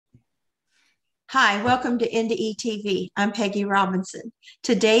Hi, welcome to NDE TV. I'm Peggy Robinson.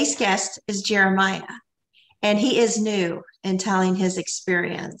 Today's guest is Jeremiah, and he is new in telling his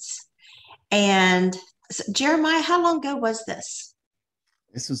experience. And Jeremiah, how long ago was this?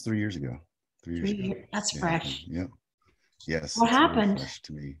 This was 3 years ago. 3 years ago. That's Yeah, it happened. fresh. Yep. Yes, What it's very happened? fresh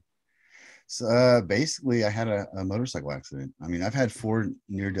to me. So basically, I had a motorcycle accident. I mean, I've had four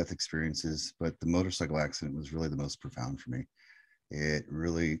near-death experiences, but the motorcycle accident was really the most profound for me. It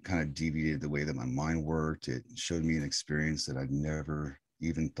really kind of deviated the way that my mind worked. It showed me an experience that I'd never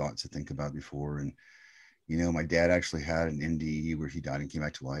even thought to think about before. And, my dad actually had an NDE where he died and came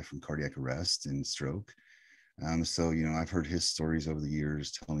back to life from cardiac arrest and stroke. So, I've heard his stories over the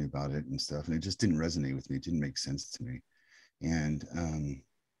years, tell me about it and stuff, and it just didn't resonate with me. It didn't make sense to me. And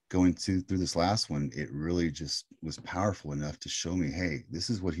going through this last one, it really just was powerful enough to show me, hey, this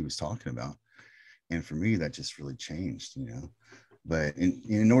is what he was talking about. And for me, that just really changed. But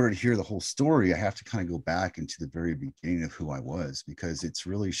in order to hear the whole story, I have to kind of go back into the very beginning of who I was, because it's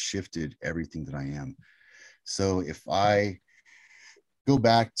really shifted everything that I am. So if I go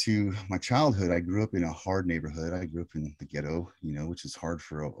back to my childhood, I grew up in a hard neighborhood. I grew up in the ghetto, which is hard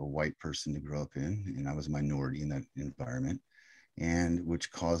for a white person to grow up in. And I was a minority in that environment, and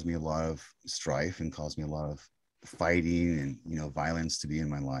which caused me a lot of strife and caused me a lot of fighting and, violence to be in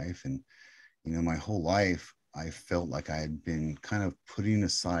my life. And, my whole life, I felt like I had been kind of putting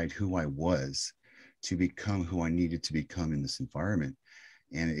aside who I was to become who I needed to become in this environment.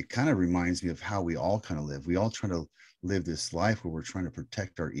 And it kind of reminds me of how we all kind of live. We all try to live this life where we're trying to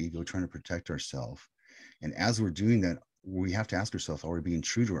protect our ego, trying to protect ourselves. And as we're doing that, we have to ask ourselves, are we being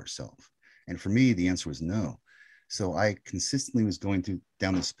true to ourselves? And for me, the answer was no. So I consistently was going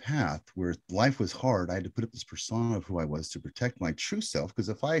down this path where life was hard. I had to put up this persona of who I was to protect my true self. Because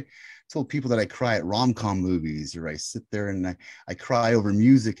if I told people that I cry at rom-com movies, or I sit there and I cry over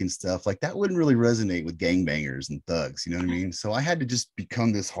music and stuff, like that wouldn't really resonate with gangbangers and thugs. You know what I mean? So I had to just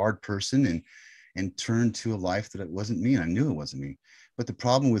become this hard person and turn to a life that it wasn't me. And I knew it wasn't me. But the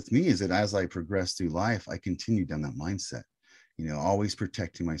problem with me is that as I progressed through life, I continued down that mindset, always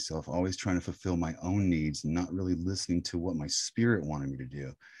protecting myself, always trying to fulfill my own needs and not really listening to what my spirit wanted me to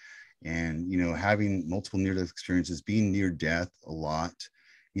do. And, having multiple near death experiences, being near death a lot,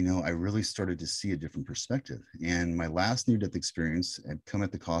 I really started to see a different perspective. And my last near death experience had come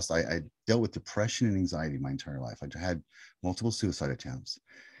at the cost. I dealt with depression and anxiety my entire life. I had multiple suicide attempts.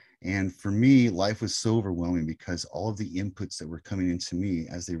 And for me, life was so overwhelming because all of the inputs that were coming into me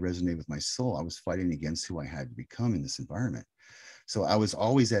as they resonate with my soul, I was fighting against who I had to become in this environment. So I was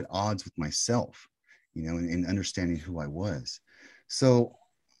always at odds with myself, and understanding who I was. So,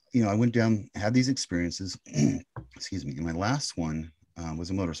 I went down, had these experiences, excuse me. And my last one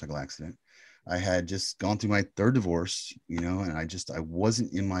was a motorcycle accident. I had just gone through my third divorce, and I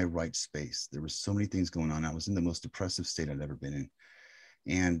wasn't in my right space. There were so many things going on. I was in the most depressive state I'd ever been in.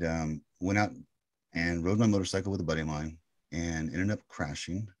 And went out and rode my motorcycle with a buddy of mine and ended up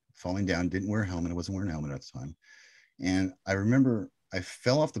crashing, falling down, didn't wear a helmet. I wasn't wearing a helmet at the time. And I remember I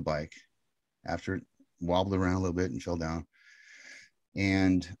fell off the bike after it wobbled around a little bit and fell down.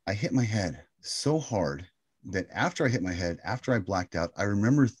 And I hit my head so hard that after I hit my head, after I blacked out, I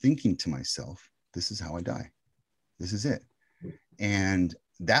remember thinking to myself, this is how I die. This is it. And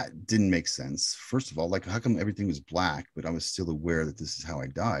that didn't make sense. First of all, like, how come everything was black, but I was still aware that this is how I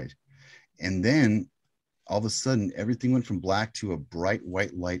died? And then all of a sudden, everything went from black to a bright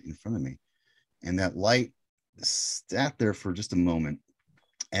white light in front of me. And that light sat there for just a moment.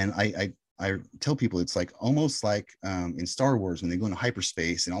 And I tell people it's like almost like in Star Wars when they go into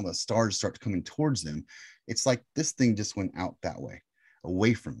hyperspace and all the stars start coming towards them. It's like this thing just went out that way,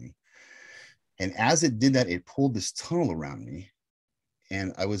 away from me. And as it did that, it pulled this tunnel around me.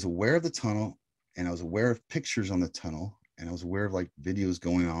 And I was aware of the tunnel, and I was aware of pictures on the tunnel, and I was aware of like videos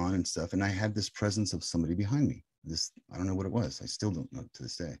going on and stuff. And I had this presence of somebody behind me. I don't know what it was. I still don't know to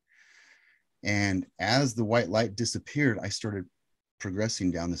this day. And as the white light disappeared, I started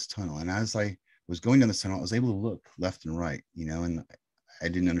progressing down this tunnel. And as I was going down this tunnel, I was able to look left and right, and I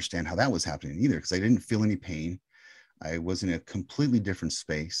didn't understand how that was happening either, because I didn't feel any pain. I was in a completely different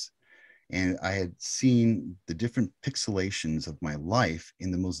space. And I had seen the different pixelations of my life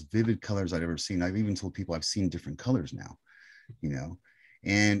in the most vivid colors I'd ever seen. I've even told people I've seen different colors now, you know.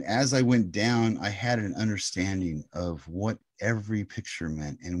 And as I went down, I had an understanding of what every picture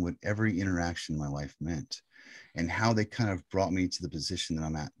meant and what every interaction in my life meant, and how they kind of brought me to the position that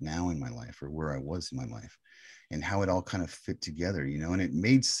I'm at now in my life, or where I was in my life, and how it all kind of fit together, and it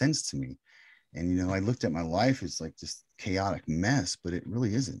made sense to me. And, I looked at my life as like this chaotic mess, but it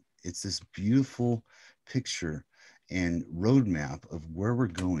really isn't. It's this beautiful picture. and roadmap of where we're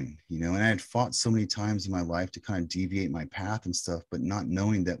going, and I had fought so many times in my life to kind of deviate my path and stuff, but not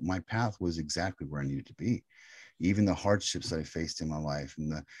knowing that my path was exactly where I needed to be. Even the hardships that I faced in my life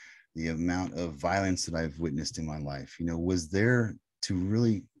and the amount of violence that I've witnessed in my life, was there to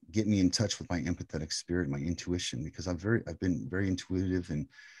really get me in touch with my empathetic spirit, my intuition, because I've been very intuitive and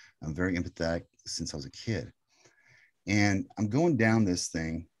I'm very empathetic since I was a kid. And I'm going down this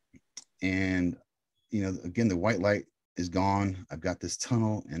thing, and again, the white light is gone. I've got this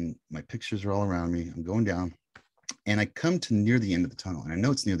tunnel and my pictures are all around me. I'm going down, and I come to near the end of the tunnel, and I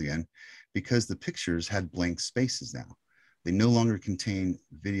know it's near the end because the pictures had blank spaces now. They no longer contain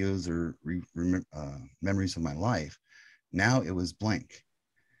videos or memories of my life. Now it was blank.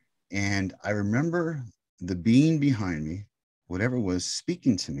 And I remember the being behind me, whatever it was,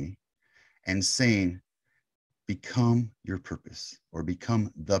 speaking to me and saying, become your purpose, or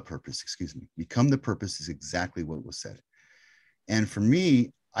become the purpose, excuse me. Become the purpose is exactly what was said. And for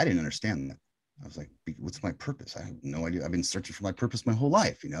me, I didn't understand that. I was like, what's my purpose? I have no idea. I've been searching for my purpose my whole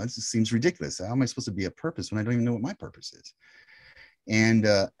life. It just seems ridiculous. How am I supposed to be a purpose when I don't even know what my purpose is? And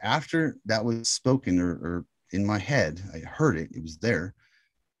after that was spoken, or in my head, I heard it, it was there.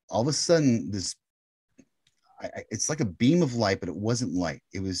 All of a sudden, it's like a beam of light, but it wasn't light.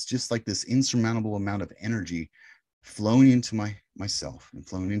 It was just like this insurmountable amount of energy flowing into myself and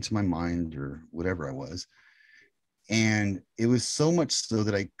flowing into my mind or whatever I was. And it was so much so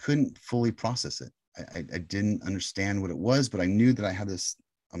that I couldn't fully process it. I didn't understand what it was, but I knew that I had this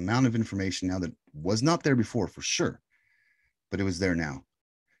amount of information now that was not there before, for sure, but it was there now.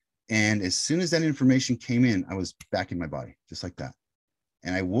 And as soon as that information came in, I was back in my body, just like that.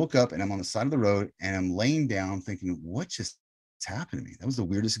 And I woke up and I'm on the side of the road and I'm laying down thinking, what just happened to me? That was the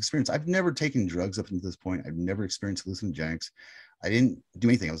weirdest experience. I've never taken drugs up until this point. I've never experienced hallucinogenics. I didn't do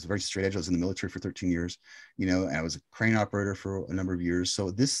anything. I was very straight edge. I was in the military for 13 years, and I was a crane operator for a number of years. So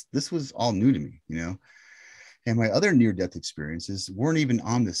this was all new to me, and my other near-death experiences weren't even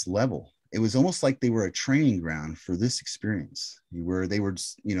on this level. It was almost like they were a training ground for this experience, where they were,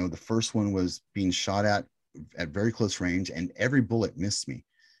 the first one was being shot at very close range, and every bullet missed me.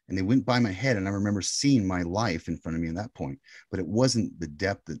 And they went by my head, and I remember seeing my life in front of me at that point, but it wasn't the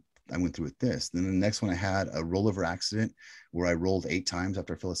depth that I went through with this. Then the next one, I had a rollover accident where I rolled 8 times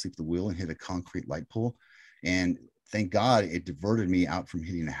after I fell asleep at the wheel and hit a concrete light pole. And thank God it diverted me out from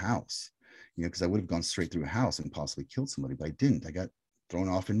hitting a house, because I would have gone straight through a house and possibly killed somebody, but I didn't. I got thrown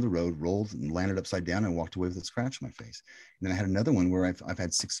off into the road, rolled and landed upside down, and walked away with a scratch on my face. And then I had another one where I've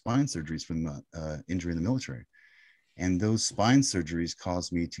had 6 spine surgeries from injury in the military. And those spine surgeries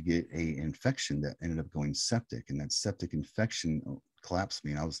caused me to get an infection that ended up going septic. And that septic infection collapsed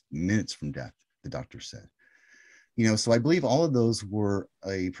me, and I was minutes from death, the doctor said. So I believe all of those were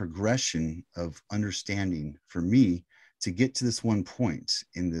a progression of understanding for me to get to this one point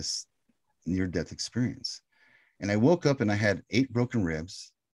in this near-death experience. And I woke up and I had 8 broken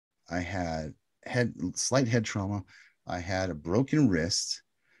ribs. I had slight head trauma. I had a broken wrist,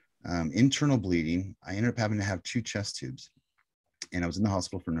 internal bleeding. I ended up having to have 2 chest tubes, and I was in the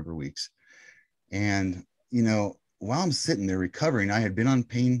hospital for a number of weeks. And, while I'm sitting there recovering, I had been on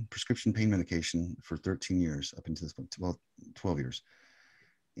prescription pain medication for 13 years, up until this point, 12 years.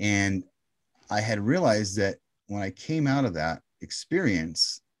 And I had realized that when I came out of that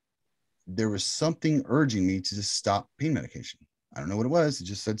experience, there was something urging me to just stop pain medication. I don't know what it was. It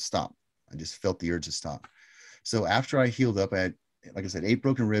just said stop. I just felt the urge to stop. So after I healed up, I had, like I said, 8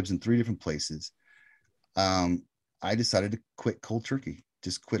 broken ribs in 3 different places. I decided to quit cold turkey.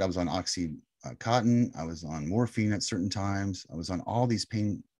 Just quit. I was on Oxycontin. I was on morphine at certain times. I was on all these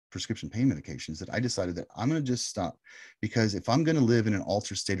prescription pain medications that I decided that I'm going to just stop, because if I'm going to live in an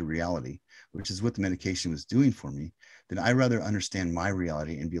altered state of reality, which is what the medication was doing for me, then I'd rather understand my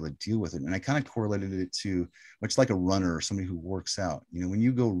reality and be able to deal with it. And I kind of correlated it to much like a runner or somebody who works out. When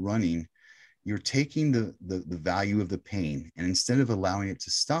you go running, you're taking the value of the pain, and instead of allowing it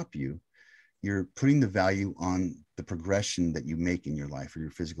to stop you, you're putting the value on the progression that you make in your life or your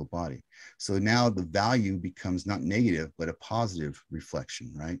physical body. So now the value becomes not negative, but a positive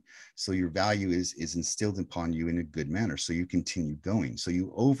reflection, right? So your value is instilled upon you in a good manner. So you continue going. So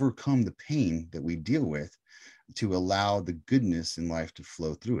you overcome the pain that we deal with to allow the goodness in life to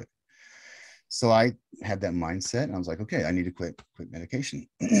flow through it. So I had that mindset, and I was like, okay, I need to quit medication.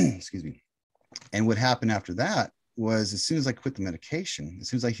 Excuse me. And what happened after that was, as soon as I quit the medication, as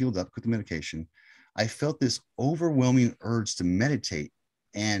soon as I healed up, quit the medication, I felt this overwhelming urge to meditate.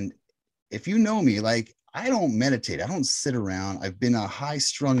 And if you know me, like, I don't meditate. I don't sit around. I've been a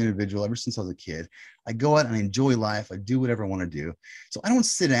high-strung individual ever since I was a kid. I go out and I enjoy life. I do whatever I want to do. So I don't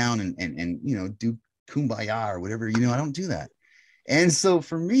sit down and do kumbaya or whatever, you know, I don't do that. And so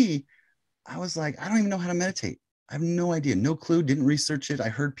for me, I was like, I don't even know how to meditate. I have no idea, no clue, didn't research it. I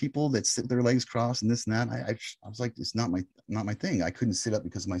heard people that sit their legs crossed and this and that. I was like, it's not my thing. I couldn't sit up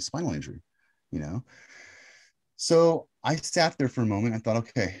because of my spinal injury, you know? So I sat there for a moment. I thought,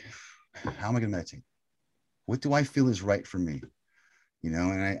 okay, how am I going to meditate? What do I feel is right for me? You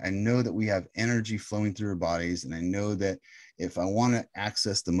know, and I know that we have energy flowing through our bodies. And I know that if I want to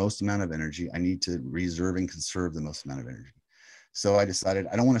access the most amount of energy, I need to reserve and conserve the most amount of energy. So I decided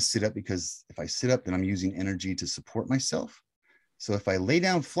I don't want to sit up, because if I sit up, then I'm using energy to support myself. So if I lay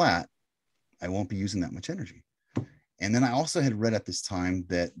down flat, I won't be using that much energy. And then I also had read at this time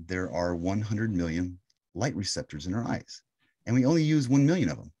that there are 100 million light receptors in our eyes, and we only use 1 million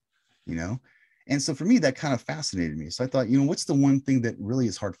of them, you know? And so for me, that kind of fascinated me. So I thought, you know, what's the one thing that really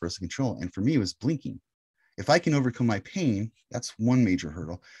is hard for us to control? And for me, it was blinking. If I can overcome my pain, that's one major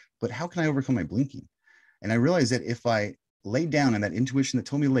hurdle. But how can I overcome my blinking? And I realized that if I lay down, and that intuition that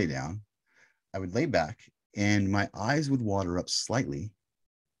told me to lay down, I would lay back and my eyes would water up slightly,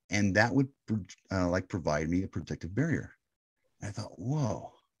 and that would like provide me a protective barrier. And I thought,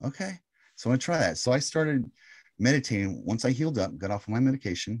 whoa, okay. So I try that. So I started meditating. Once I healed up, got off of my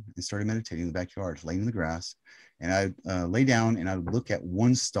medication, and started meditating in the backyard, laying in the grass. And I lay down and I would look at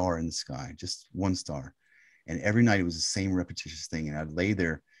one star in the sky, just one star. And every night it was the same repetitious thing. And I'd lay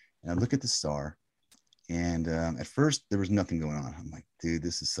there and I'd look at the star. And at first there was nothing going on. I'm like, dude,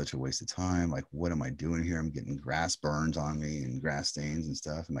 this is such a waste of time. Like, what am I doing here? I'm getting grass burns on me and grass stains and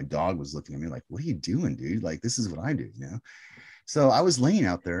stuff. And my dog was looking at me like, what are you doing, dude? Like, this is what I do, you know? So I was laying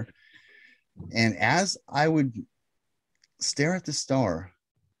out there, and as I would stare at the star,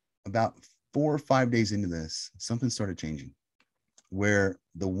 about 4 or 5 days into this, something started changing, where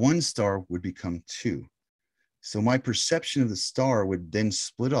the one star would become two. So my perception of the star would then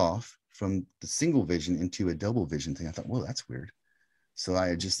split off from the single vision into a double vision thing. I thought, well, that's weird. So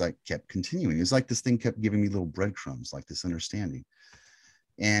I just like kept continuing. It was like this thing kept giving me little breadcrumbs, like this understanding.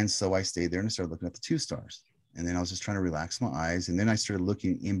 And so I stayed there and I started looking at the two stars. And then I was just trying to relax my eyes. And then I started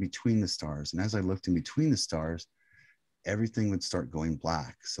looking in between the stars. And as I looked in between the stars, everything would start going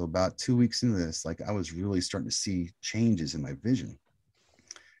black. So about 2 weeks into this, like I was really starting to see changes in my vision.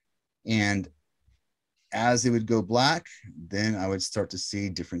 And as it would go black, then I would start to see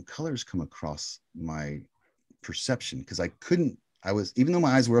different colors come across my perception, because even though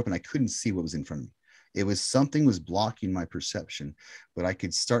my eyes were open, I couldn't see what was in front of me. It was something was blocking my perception, but I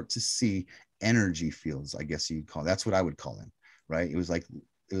could start to see energy fields, I guess you'd call it. That's what I would call them, right? It was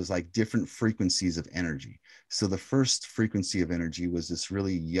like different frequencies of energy. So the first frequency of energy was this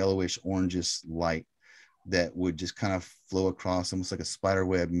really yellowish, orangish light that would just kind of flow across, almost like a spider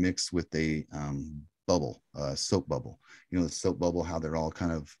web mixed with a bubble, soap bubble. You know, the soap bubble, how they're all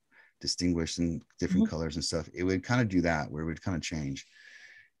kind of distinguished in different colors and stuff. It would kind of do that, where it would kind of change.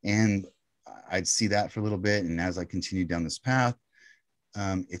 And I'd see that for a little bit. And as I continued down this path,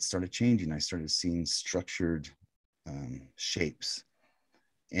 it started changing. I started seeing structured shapes.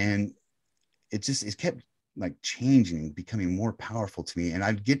 And it kept like changing and becoming more powerful to me. And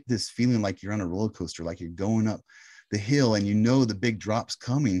I'd get this feeling like you're on a roller coaster, like you're going up the hill and you know the big drop's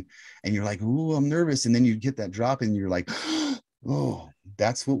coming and you're like, ooh, I'm nervous. And then you get that drop and you're like, oh,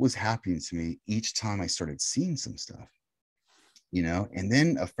 that's what was happening to me each time I started seeing some stuff, you know? And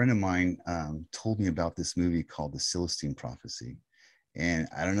then a friend of mine told me about this movie called The Celestine Prophecy. And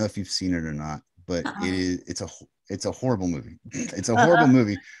I don't know if you've seen it or not, but it's a horrible movie. It's a horrible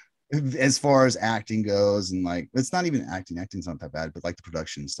movie as far as acting goes. And like, it's not even acting's not that bad, but like the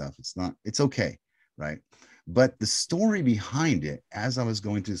production stuff, it's okay. Right. But the story behind it, as I was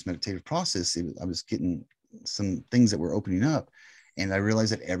going through this meditative process, I was getting some things that were opening up, and I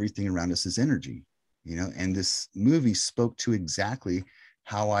realized that everything around us is energy, you know, and this movie spoke to exactly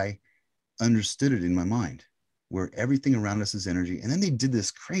how I understood it in my mind, where everything around us is energy. And then they did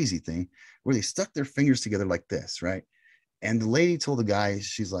this crazy thing where they stuck their fingers together like this, right? And the lady told the guy,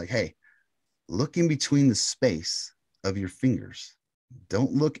 she's like, hey, look in between the space of your fingers.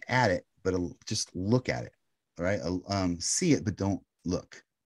 Don't look at it, but just look at it, right? See it, but don't look,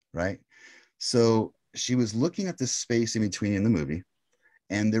 right? So she was looking at this space in between in the movie,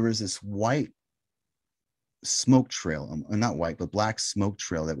 and there was this white smoke trail, not white, but black smoke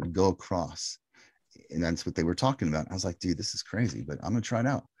trail that would go across. And that's what they were talking about. I was like, dude, this is crazy, but I'm going to try it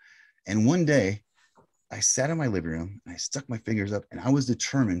out. And one day I sat in my living room and I stuck my fingers up, and I was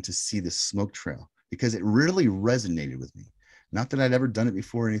determined to see this smoke trail because it really resonated with me. Not that I'd ever done it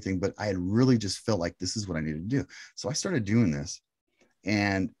before or anything, but I had really just felt like this is what I needed to do. So I started doing this,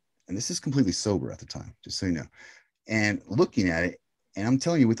 and this is completely sober at the time, just so you know, and looking at it. And I'm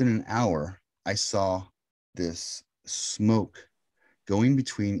telling you, within an hour, I saw this smoke going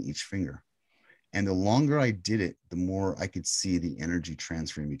between each finger. And the longer I did it, the more I could see the energy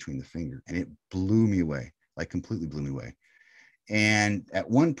transferring between the finger. And it blew me away, like completely blew me away. And at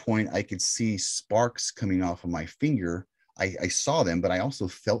one point, I could see sparks coming off of my finger. I saw them, but I also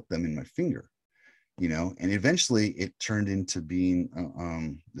felt them in my finger, and eventually it turned into being,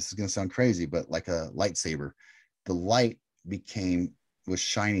 this is going to sound crazy, but like a lightsaber. The light was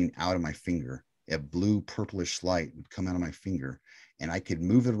shining out of my finger. A blue purplish light would come out of my finger, and I could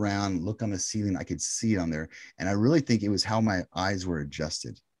move it around, look on the ceiling. I could see it on there. And I really think it was how my eyes were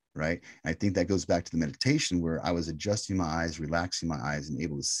adjusted. Right. And I think that goes back to the meditation where I was adjusting my eyes, relaxing my eyes, and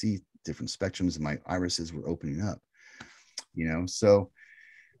able to see different spectrums, and my irises were opening up, So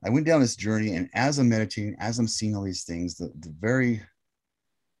I went down this journey, and as I'm meditating, as I'm seeing all these things, the very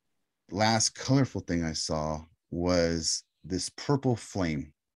last colorful thing I saw was this purple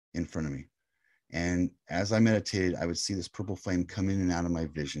flame in front of me. And as I meditated, I would see this purple flame come in and out of my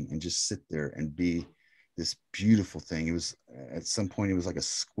vision and just sit there and be this beautiful thing. It was, at some point, it was like a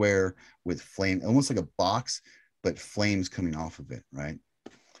square with flame, almost like a box, but flames coming off of it, right?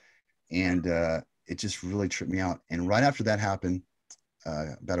 And it just really tripped me out. And right after that happened,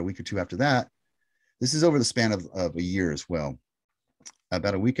 about a week or two after that, this is over the span of a year as well.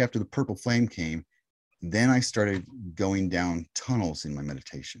 About a week after the purple flame came, then I started going down tunnels in my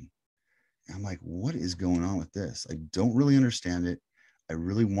meditation. And I'm like, what is going on with this? I don't really understand it. I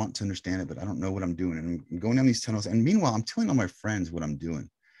really want to understand it, but I don't know what I'm doing. And I'm going down these tunnels. And meanwhile, I'm telling all my friends what I'm doing.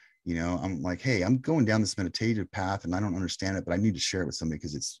 I'm like, hey, I'm going down this meditative path and I don't understand it, but I need to share it with somebody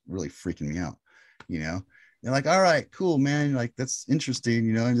because it's really freaking me out. They're like, all right, cool, man. Like, that's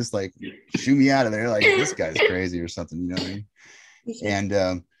interesting, and just like shoot me out of there. Like, this guy's crazy or something, you know what I mean?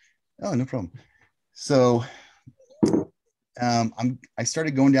 And, oh, no problem. So I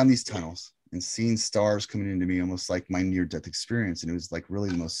started going down these tunnels and seeing stars coming into me, almost like my near-death experience. And it was like really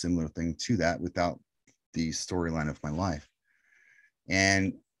the most similar thing to that without the storyline of my life.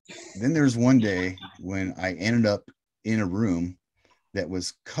 And then there's one day when I ended up in a room that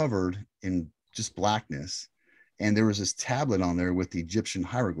was covered in just blackness. And there was this tablet on there with the Egyptian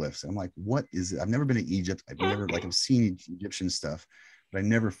hieroglyphs. I'm like, what is it? I've never been to Egypt. I've seen Egyptian stuff, but I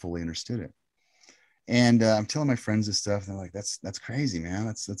never fully understood it. And I'm telling my friends this stuff, and they're like, "That's crazy, man.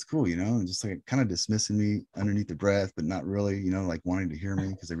 That's cool, and just like kind of dismissing me underneath the breath, but not really, like wanting to hear me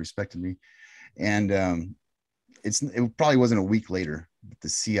because they respected me." And it probably wasn't a week later that the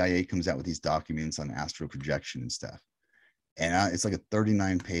CIA comes out with these documents on astral projection and stuff, and it's like a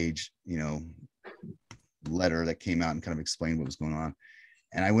 39-page, letter that came out and kind of explained what was going on.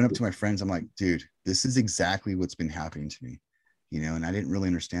 And I went up to my friends. I'm like, dude, this is exactly what's been happening to me, and I didn't really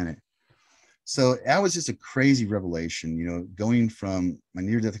understand it. So that was just a crazy revelation, going from my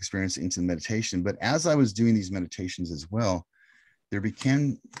near-death experience into meditation. But as I was doing these meditations as well, there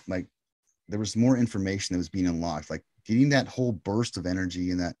was more information that was being unlocked, like getting that whole burst of energy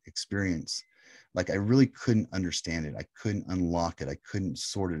in that experience. Like, I really couldn't understand it. I couldn't unlock it. I couldn't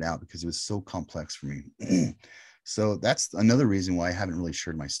sort it out because it was so complex for me. So that's another reason why I haven't really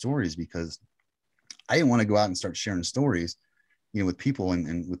shared my stories, because I didn't want to go out and start sharing stories, with people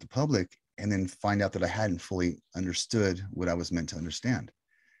and with the public, and then find out that I hadn't fully understood what I was meant to understand,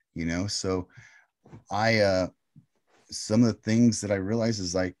 So some of the things that I realized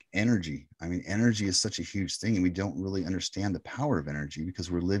is like energy. I mean, energy is such a huge thing, and we don't really understand the power of energy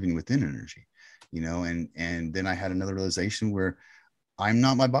because we're living within energy, and then I had another realization where I'm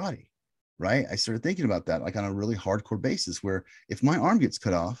not my body, right? I started thinking about that like on a really hardcore basis, where if my arm gets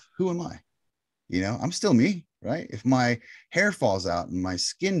cut off, who am I? I'm still me, right? If my hair falls out and my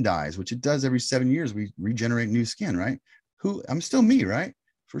skin dies, which it does every 7 years, we regenerate new skin, right? I'm still me, right?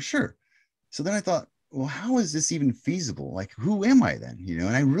 For sure. So then I thought, well, how is this even feasible? Like, who am I then?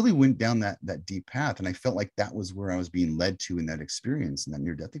 And I really went down that deep path, and I felt like that was where I was being led to in that experience, in that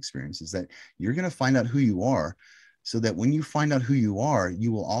near-death experience, is that you're going to find out who you are, so that when you find out who you are,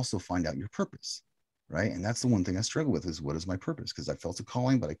 you will also find out your purpose, right? And that's the one thing I struggle with, is what is my purpose? Because I felt a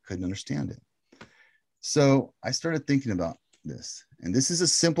calling, but I couldn't understand it. So I started thinking about this, and this is a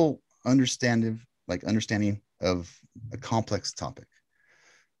simple understanding of a complex topic.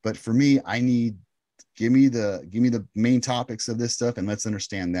 But for me, I need, give me the main topics of this stuff, and let's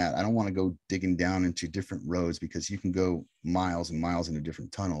understand that. I don't want to go digging down into different roads, because you can go miles and miles into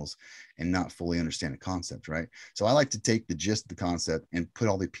different tunnels and not fully understand the concept, right? So I like to take the gist of the concept and put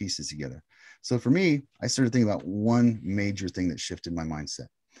all the pieces together. So for me, I started thinking about one major thing that shifted my mindset,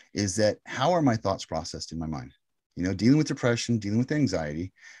 is that how are my thoughts processed in my mind? Dealing with depression, dealing with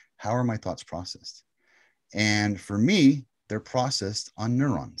anxiety, how are my thoughts processed? And for me, they're processed on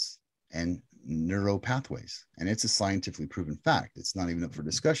neurons. And neural pathways, and it's a scientifically proven fact. It's not even up for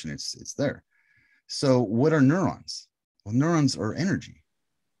discussion. It's there. So what are neurons? Well, neurons are energy,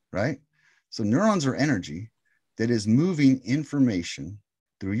 right? So neurons are energy that is moving information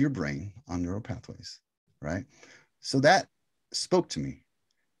through your brain on neural pathways, right? So that spoke to me.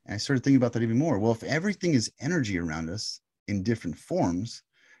 And I started thinking about that even more. Well, if everything is energy around us in different forms,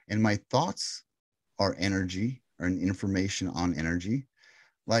 and my thoughts are energy or an information on energy,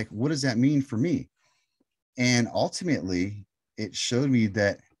 like, what does that mean for me? And ultimately, it showed me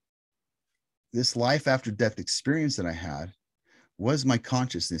that this life after death experience that I had was my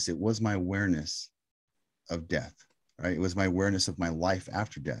consciousness. It was my awareness of death, right? It was my awareness of my life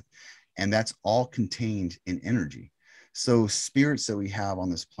after death. And that's all contained in energy. So spirits that we have on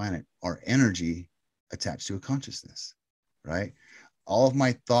this planet are energy attached to a consciousness, right? All of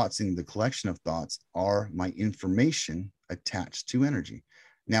my thoughts in the collection of thoughts are my information attached to energy.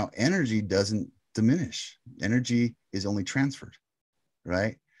 Now, energy doesn't diminish. Energy is only transferred,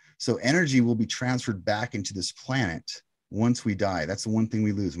 right? So energy will be transferred back into this planet once we die. That's the one thing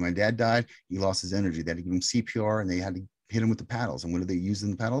we lose. When my dad died, he lost his energy. They had to give him CPR, and they had to hit him with the paddles. And what did they use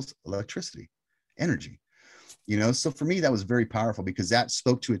in the paddles? Electricity, energy. You know, so for me, that was very powerful because that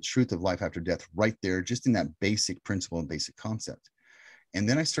spoke to a truth of life after death right there, just in that basic principle and basic concept. And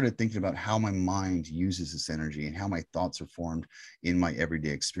then I started thinking about how my mind uses this energy and how my thoughts are formed in my everyday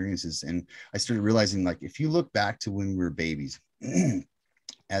experiences. And I started realizing, like, if you look back to when we were babies,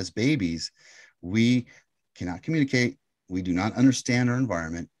 as babies, we cannot communicate. We do not understand our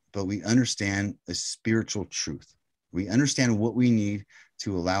environment, but we understand a spiritual truth. We understand what we need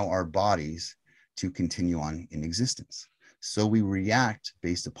to allow our bodies to continue on in existence. So we react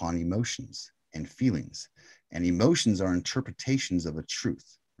based upon emotions and feelings. And emotions are interpretations of a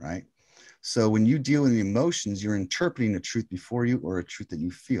truth, right? So when you deal with emotions, you're interpreting a truth before you or a truth that you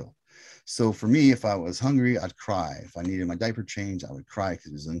feel. So for me, if I was hungry, I'd cry. If I needed my diaper change, I would cry because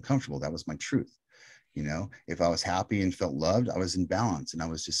it was uncomfortable. That was my truth. You know, if I was happy and felt loved, I was in balance and I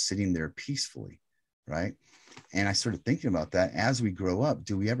was just sitting there peacefully, right? And I started thinking about that as we grow up.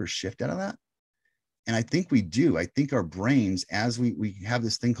 Do we ever shift out of that? And I think we do. I think our brains, as we have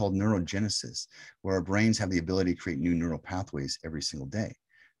this thing called neurogenesis, where our brains have the ability to create new neural pathways every single day,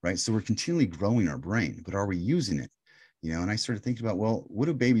 right? So we're continually growing our brain, but are we using it? You know, and I started thinking about, well, what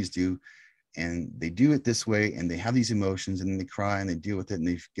do babies do? And they do it this way, and they have these emotions, and then they cry, and they deal with it, and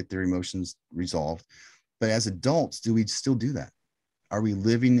they get their emotions resolved. But as adults, do we still do that? Are we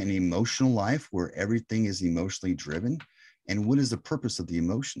living an emotional life where everything is emotionally driven? And what is the purpose of the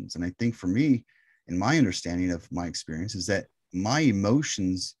emotions? And I think for me, and my understanding of my experience is that my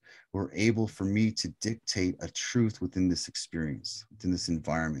emotions were able for me to dictate a truth within this experience, within this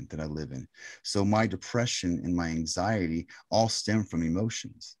environment that I live in. So my depression and my anxiety all stem from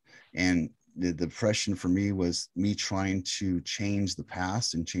emotions. And the depression for me was me trying to change the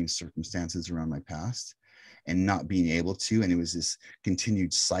past and change circumstances around my past and not being able to. And it was this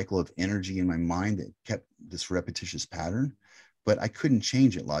continued cycle of energy in my mind that kept this repetitious pattern. But I couldn't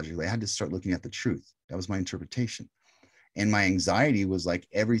change it logically. I had to start looking at the truth. That was my interpretation. And my anxiety was like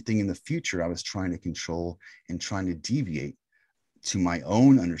everything in the future I was trying to control and trying to deviate to my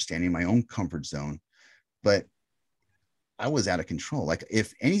own understanding, my own comfort zone. But I was out of control. Like,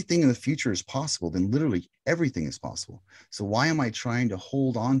 if anything in the future is possible, then literally everything is possible. So why am I trying to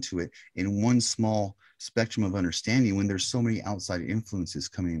hold on to it in one small spectrum of understanding when there's so many outside influences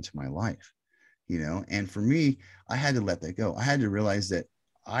coming into my life? You know, and for me, I had to let that go. I had to realize that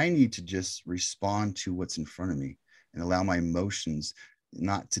I need to just respond to what's in front of me and allow my emotions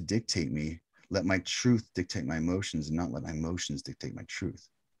not to dictate me. Let my truth dictate my emotions and not let my emotions dictate my truth.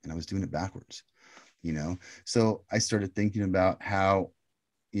 And I was doing it backwards, you know? So I started thinking about how,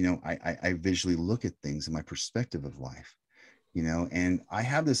 you know, I visually look at things and my perspective of life, you know, and I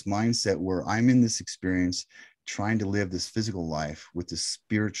have this mindset where I'm in this experience trying to live this physical life with this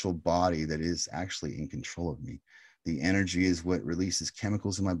spiritual body that is actually in control of me. The energy is what releases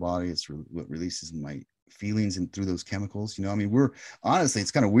chemicals in my body. It's what releases my feelings and through those chemicals. You know, I mean, we're honestly,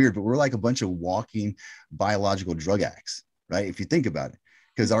 it's kind of weird, but we're like a bunch of walking biological drug addicts, right? If you think about it,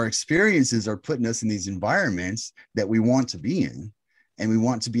 because our experiences are putting us in these environments that we want to be in. And we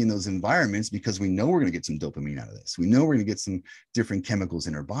want to be in those environments because we know we're going to get some dopamine out of this. We know we're going to get some different chemicals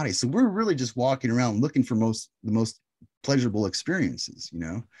in our body. So we're really just walking around looking for the most pleasurable experiences, you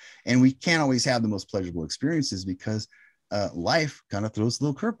know, and we can't always have the most pleasurable experiences because life kind of throws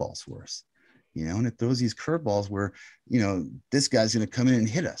little curveballs for us, you know, and it throws these curveballs where, you know, this guy's going to come in and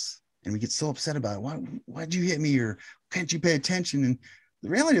hit us. And we get so upset about it. Why'd you hit me? Or can't you pay attention? And the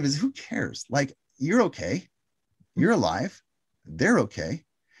reality of it is, who cares? Like, you're okay. You're alive. They're okay.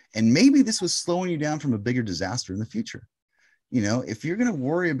 And maybe this was slowing you down from a bigger disaster in the future. You know, if you're going to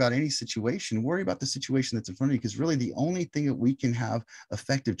worry about any situation, worry about the situation that's in front of you, because really the only thing that we can have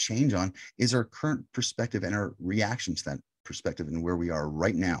effective change on is our current perspective and our reaction to that perspective and where we are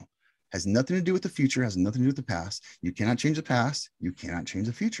right now. Has nothing to do with the future, has nothing to do with the past. You cannot change the past. You cannot change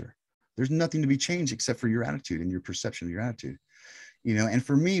the future. There's nothing to be changed except for your attitude and your perception of your attitude. You know, and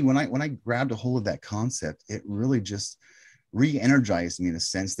for me, when I grabbed a hold of that concept, it really just re-energized me in a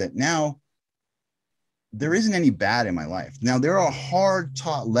sense that now there isn't any bad in my life. Now, there are hard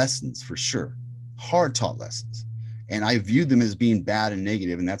taught lessons for sure, hard taught lessons. And I viewed them as being bad and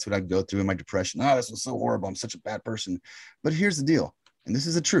negative. And that's what I'd go through in my depression. Oh, this was so horrible. I'm such a bad person. But here's the deal. And this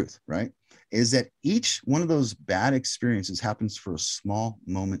is the truth, right? Is that each one of those bad experiences happens for a small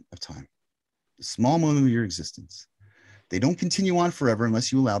moment of time, a small moment of your existence. They don't continue on forever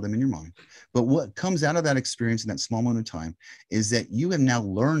unless you allow them in your mind. But what comes out of that experience in that small moment of time is that you have now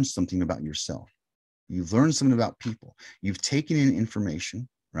learned something about yourself. You've learned something about people. You've taken in information,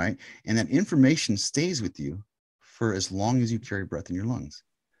 right? And that information stays with you for as long as you carry breath in your lungs.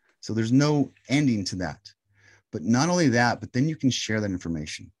 So there's no ending to that. But not only that, but then you can share that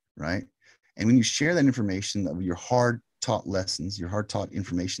information, right? And when you share that information of your hard taught lessons, your hard taught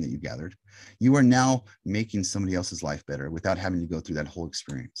information that you gathered, you are now making somebody else's life better without having to go through that whole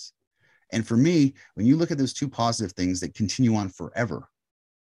experience. And for me, when you look at those two positive things that continue on forever,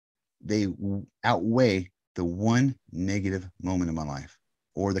 they outweigh the one negative moment in my life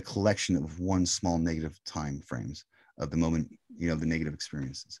or the collection of one small negative time frames of the moment, you know, the negative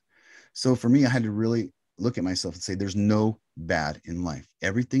experiences. So for me, I had to really look at myself and say, there's no bad in life.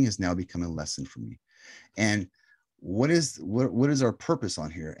 Everything has now become a lesson for me. And what is our purpose on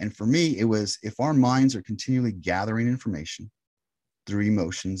here? And for me, it was, if our minds are continually gathering information through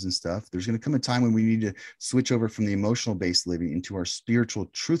emotions and stuff, there's going to come a time when we need to switch over from the emotional based living into our spiritual,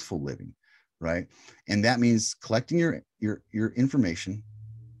 truthful living, right? And that means collecting your information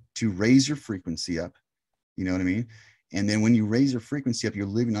to raise your frequency up. You know what I mean? And then when you raise your frequency up, you're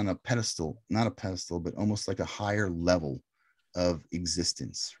living on a pedestal, not a pedestal, but almost like a higher level of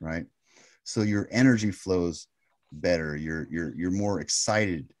existence, right? So your energy flows better. You're more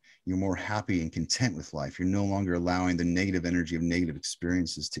excited. You're more happy and content with life. You're no longer allowing the negative energy of negative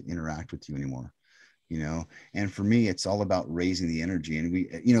experiences to interact with you anymore, you know? And for me, it's all about raising the energy. And we,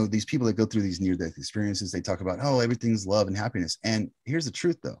 you know, these people that go through these near-death experiences, they talk about, oh, everything's love and happiness. And here's the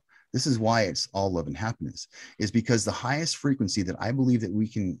truth though. This is why it's all love and happiness, is because the highest frequency that I believe that we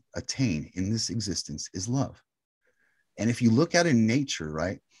can attain in this existence is love. And if you look at in nature,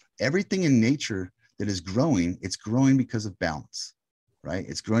 right, everything in nature that is growing, it's growing because of balance, right?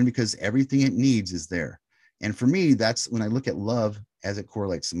 It's growing because everything it needs is there. And for me, that's when I look at love as it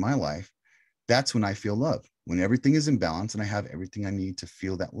correlates in my life, that's when I feel love, when everything is in balance and I have everything I need to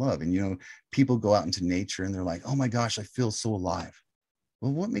feel that love. And, you know, people go out into nature and they're like, oh my gosh, I feel so alive.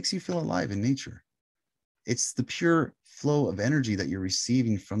 Well, what makes you feel alive in nature? It's the pure flow of energy that you're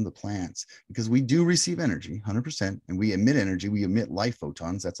receiving from the plants, because we do receive energy 100% and we emit energy. We emit life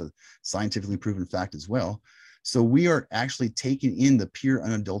photons. That's a scientifically proven fact as well. So we are actually taking in the pure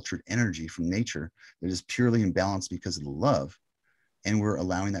unadulterated energy from nature that is purely in balance because of the love. And we're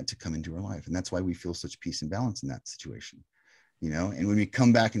allowing that to come into our life. And that's why we feel such peace and balance in that situation. You know, and when we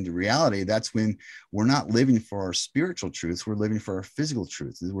come back into reality, that's when we're not living for our spiritual truths. We're living for our physical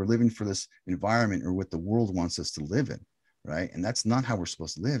truths. We're living for this environment or what the world wants us to live in, right? And that's not how we're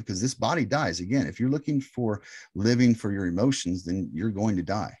supposed to live, because this body dies. Again, if you're looking for living for your emotions, then you're going to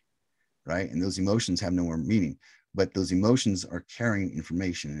die, right? And those emotions have no more meaning, but those emotions are carrying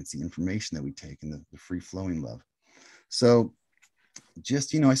information, and it's the information that we take in the free flowing love. So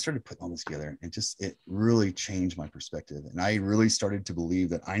just, you know, I started putting all this together and it really changed my perspective. And I really started to believe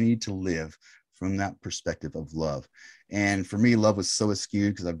that I need to live from that perspective of love. And for me, love was so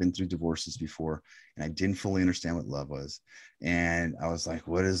skewed because I've been through divorces before and I didn't fully understand what love was. And I was like,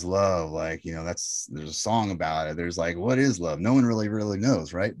 what is love? Like, you know, there's a song about it. There's like, what is love? No one really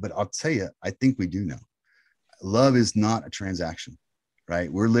knows, right? But I'll tell you, I think we do know. Love is not a transaction. Right?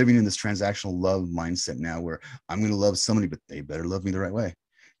 We're living in this transactional love mindset now where I'm going to love somebody, but they better love me the right way.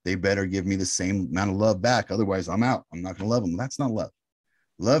 They better give me the same amount of love back. Otherwise, I'm out. I'm not going to love them. That's not love.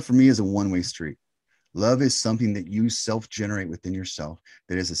 Love for me is a one-way street. Love is something that you self-generate within yourself,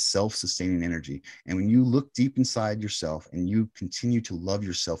 that is a self-sustaining energy. And when you look deep inside yourself and you continue to love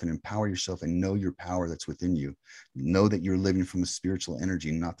yourself and empower yourself and know your power that's within you, know that you're living from a spiritual energy,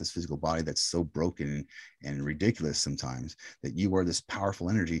 not this physical body that's so broken and ridiculous sometimes, that you are this powerful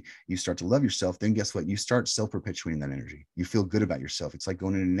energy, you start to love yourself, then guess what? You start self-perpetuating that energy. You feel good about yourself. It's like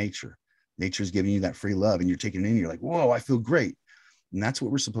going into nature. Nature's giving you that free love and you're taking it in. You're like, whoa, I feel great. And that's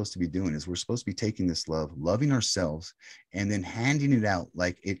what we're supposed to be doing, is we're supposed to be taking this love, loving ourselves, and then handing it out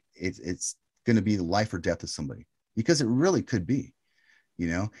like it's going to be the life or death of somebody, because it really could be, you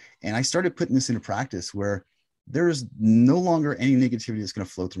know? And I started putting this into practice where there is no longer any negativity that's going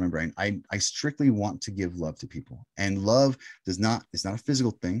to flow through my brain. I strictly want to give love to people, and love it's not a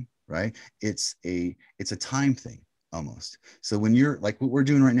physical thing, right? It's a time thing almost. So when you're like what we're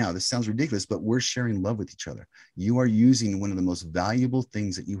doing right now, this sounds ridiculous, but we're sharing love with each other. You are using one of the most valuable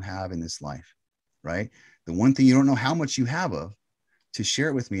things that you have in this life, right? The one thing you don't know how much you have of, to share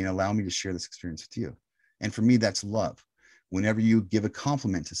it with me and allow me to share this experience with you. And for me, that's love. Whenever you give a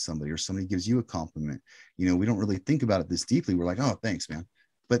compliment to somebody or somebody gives you a compliment, you know, we don't really think about it this deeply. We're like, oh, thanks, man.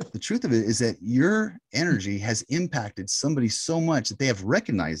 But the truth of it is that your energy has impacted somebody so much that they have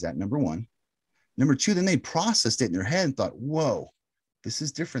recognized that, number one. Number two, then they processed it in their head and thought, whoa, this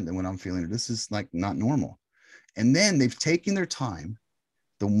is different than what I'm feeling. Or this is like not normal. And then they've taken their time,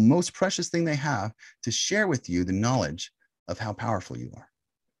 the most precious thing they have, to share with you the knowledge of how powerful you are.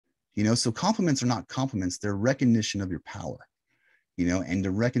 You know, so compliments are not compliments. They're recognition of your power, you know, and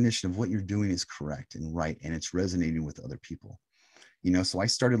the recognition of what you're doing is correct and right. And it's resonating with other people, you know. So I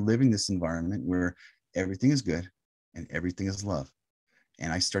started living this environment where everything is good and everything is love.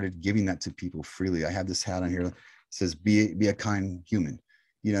 And I started giving that to people freely. I have this hat on here that says, be a kind human.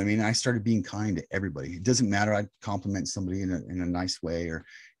 You know what I mean? I started being kind to everybody. It doesn't matter. I compliment somebody in a nice way or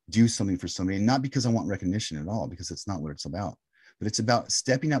do something for somebody. And not because I want recognition at all, because it's not what it's about. But it's about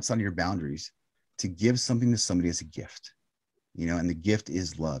stepping outside of your boundaries to give something to somebody as a gift, you know, and the gift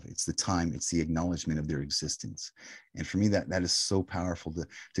is love. It's the time, it's the acknowledgement of their existence. And for me, that is so powerful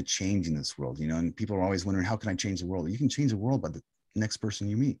to change in this world, you know. And people are always wondering, how can I change the world? You can change the world by the next person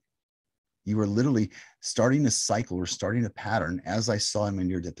you meet. You are literally starting a cycle or starting a pattern, as I saw in my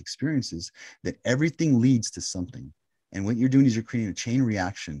near-death experiences, that everything leads to something. And what you're doing is you're creating a chain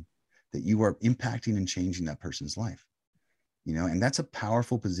reaction that you are impacting and changing that person's life. You know, and that's a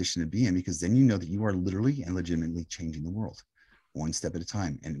powerful position to be in, because then you know that you are literally and legitimately changing the world one step at a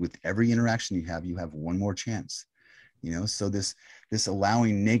time. And with every interaction you have one more chance, you know. So this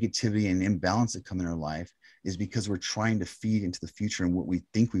allowing negativity and imbalance that come in our life is because we're trying to feed into the future and what we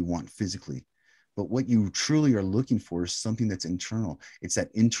think we want physically. But what you truly are looking for is something that's internal. It's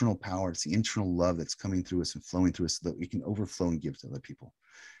that internal power. It's the internal love that's coming through us and flowing through us so that we can overflow and give to other people.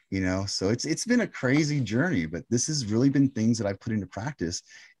 You know, so it's been a crazy journey, but this has really been things that I've put into practice,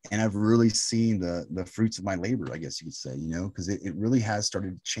 and I've really seen the fruits of my labor, I guess you could say, you know, because it really has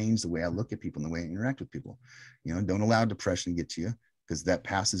started to change the way I look at people and the way I interact with people. You know, don't allow depression to get to you, because that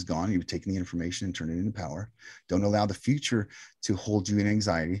past is gone. You've taken the information and turned it into power. Don't allow the future to hold you in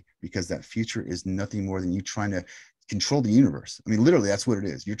anxiety, because that future is nothing more than you trying to control the universe. I mean, literally, that's what it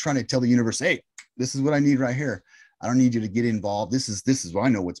is. You're trying to tell the universe, hey, this is what I need right here. I don't need you to get involved. This is what I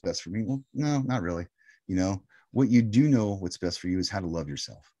know what's best for me. Well, no, not really. You know, what you do know what's best for you is how to love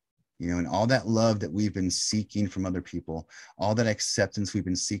yourself. You know, and all that love that we've been seeking from other people, all that acceptance we've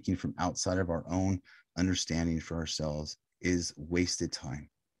been seeking from outside of our own understanding for ourselves is wasted time.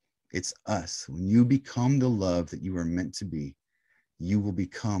 It's us. When you become the love that you are meant to be, you will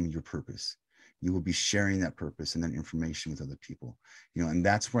become your purpose. You will be sharing that purpose and that information with other people. You know, and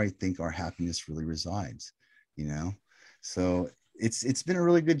that's where I think our happiness really resides. You know, so it's been a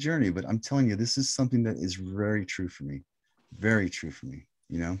really good journey, but I'm telling you, this is something that is very true for me, very true for me,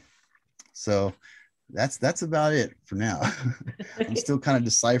 you know. So that's about it for now. I'm still kind of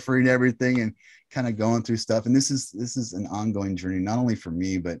deciphering everything and kind of going through stuff, and this is an ongoing journey, not only for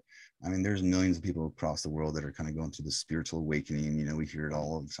me, but I mean, there's millions of people across the world that are kind of going through the spiritual awakening. You know, we hear it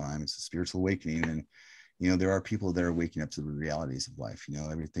all the time. It's a spiritual awakening, and you know, there are people that are waking up to the realities of life. You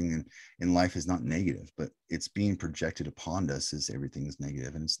know, everything in life is not negative, but it's being projected upon us as everything is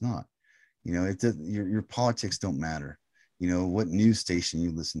negative, and it's not. You know, your politics don't matter. You know, what news station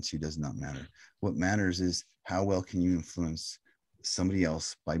you listen to does not matter. What matters is how well can you influence somebody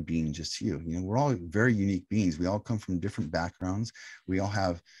else by being just you. You know, we're all very unique beings. We all come from different backgrounds. We all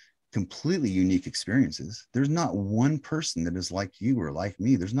have completely unique experiences. There's not one person that is like you or like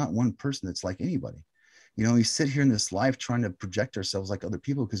me. There's not one person that's like anybody. You know, we sit here in this life trying to project ourselves like other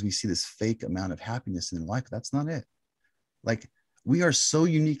people because we see this fake amount of happiness in life. That's not it. Like, we are so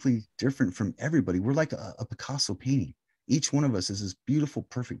uniquely different from everybody. We're like a Picasso painting. Each one of us is this beautiful,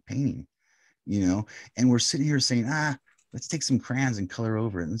 perfect painting, you know, and we're sitting here saying, let's take some crayons and color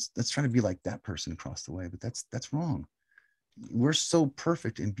over it. And let's try to be like that person across the way. But that's wrong. We're so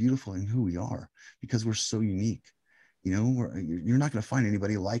perfect and beautiful in who we are because we're so unique. You know, you're not going to find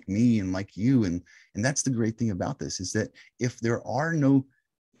anybody like me and like you. And that's the great thing about this, is that if there are no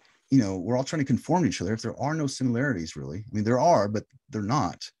we're all trying to conform to each other. If there are no similarities, really, I mean, there are, but they're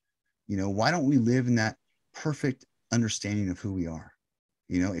not. Why don't we live in that perfect understanding of who we are?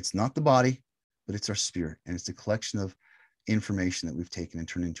 It's not the body, but it's our spirit, and it's a collection of information that we've taken and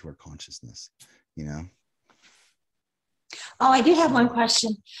turned into our consciousness. Oh, I do have one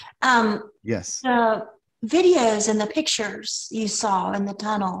question. Yes. The videos and the pictures you saw in the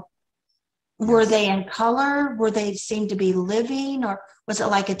tunnel, were Yes. they in color? Were they seem to be living, or was it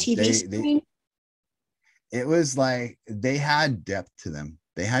like a TV screen? It was like they had depth to them.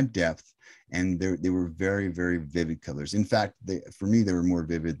 They had depth, and they were very, very vivid colors. In fact, for me, they were more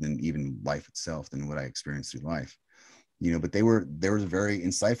vivid than even life itself, than what I experienced through life. But they were very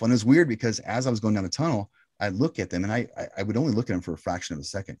insightful. And it was weird because as I was going down the tunnel, I'd look at them, and I would only look at them for a fraction of a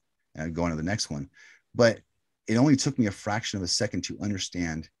second, and I'd go on to the next one. But it only took me a fraction of a second to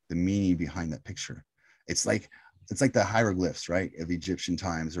understand the meaning behind that picture. It's like the hieroglyphs, right, of Egyptian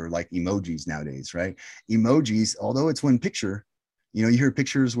times, or like emojis nowadays, right? Emojis, although it's one picture, you hear a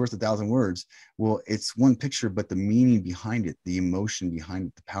picture is worth 1,000 words. Well, it's one picture, but the meaning behind it, the emotion behind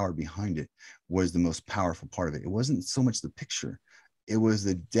it, the power behind it was the most powerful part of it. It wasn't so much the picture. It was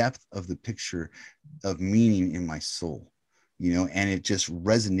the depth of the picture of meaning in my soul, and it just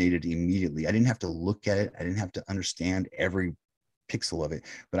resonated immediately. I didn't have to look at it. I didn't have to understand every pixel of it,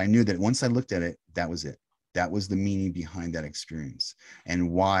 but I knew that once I looked at it, that was it. That was the meaning behind that experience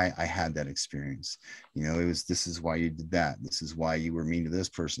and why I had that experience. It was, this is why you did that. This is why you were mean to this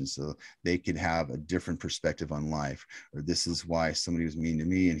person, so they could have a different perspective on life. Or this is why somebody was mean to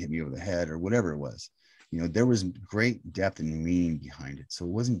me and hit me over the head, or whatever it was. There was great depth and meaning behind it. So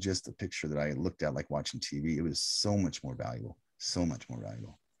it wasn't just a picture that I looked at like watching TV. It was so much more valuable, so much more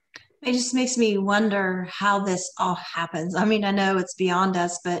valuable. It just makes me wonder how this all happens. I mean, I know it's beyond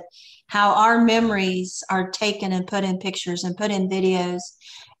us, but how our memories are taken and put in pictures and put in videos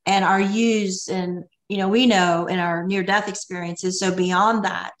and are used. And, we know in our near death experiences. So beyond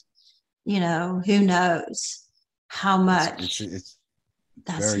that, who knows how much. It's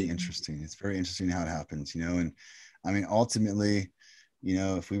That's very interesting. It's very interesting how it happens, and I mean, ultimately,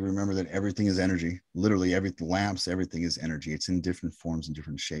 if we remember that everything is energy, literally everything, lamps, everything is energy. It's in different forms and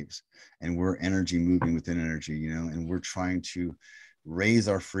different shapes, and we're energy moving within energy, and we're trying to raise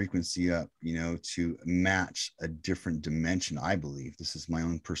our frequency up, to match a different dimension. I believe, this is my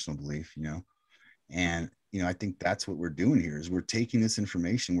own personal belief, and I think that's what we're doing here, is we're taking this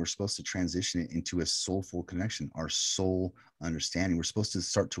information, we're supposed to transition it into a soulful connection, our soul understanding. We're supposed to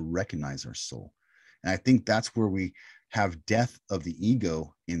start to recognize our soul. And I think that's where we have death of the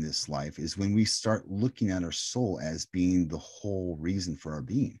ego in this life, is when we start looking at our soul as being the whole reason for our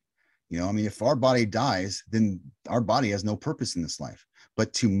being. I mean, if our body dies, then our body has no purpose in this life,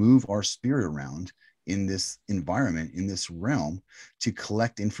 but to move our spirit around in this environment, in this realm, to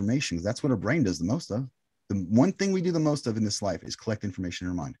collect information. That's what our brain does the most of. The one thing we do the most of in this life is collect information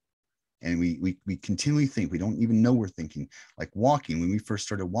in our mind. And we continually think. We don't even know we're thinking. Like walking, when we first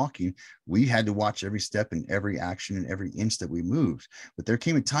started walking, we had to watch every step and every action and every inch that we moved. But there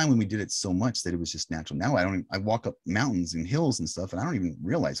came a time when we did it so much that it was just natural. Now I walk up mountains and hills and stuff, and I don't even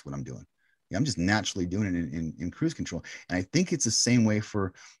realize what I'm doing. I'm just naturally doing it in cruise control. And I think it's the same way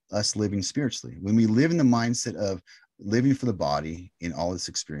for us living spiritually. When we live in the mindset of living for the body in all this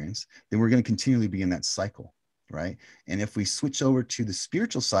experience, then we're going to continually be in that cycle. Right. And if we switch over to the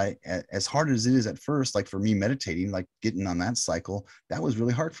spiritual side, as hard as it is at first, like for me meditating, like getting on that cycle, that was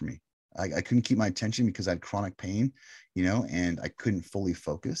really hard for me. I couldn't keep my attention because I had chronic pain, and I couldn't fully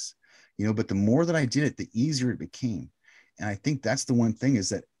focus, but the more that I did it, the easier it became. And I think that's the one thing, is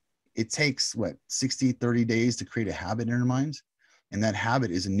that it takes 30 days to create a habit in our minds. And that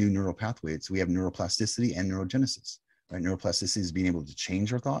habit is a new neural pathway. We have neuroplasticity and neurogenesis. Right? Neuroplasticity is being able to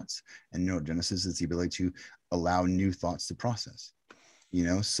change our thoughts, and neurogenesis is the ability to allow new thoughts to process.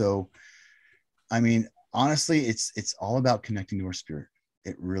 So I mean, honestly, it's all about connecting to our spirit.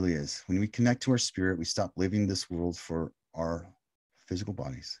 It really is. When we connect to our spirit, we stop living this world for our physical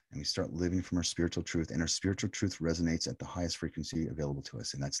bodies, and we start living from our spiritual truth. And our spiritual truth resonates at the highest frequency available to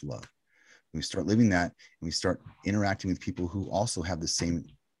us, and that's love. When we start living that, and we start interacting with people who also have the same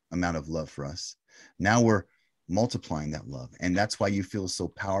amount of love for us, now we're multiplying that love. And that's why you feel so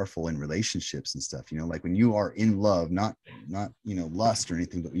powerful in relationships and stuff. Like when you are in love, not lust or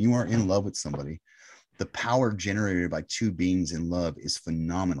anything, but when you are in love with somebody, the power generated by two beings in love is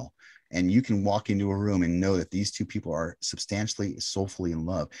phenomenal. And you can walk into a room and know that these two people are substantially, soulfully in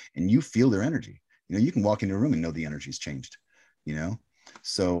love, and you feel their energy. You can walk into a room and know the energy's changed,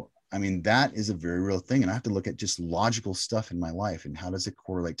 So, I mean, that is a very real thing. And I have to look at just logical stuff in my life, and how does it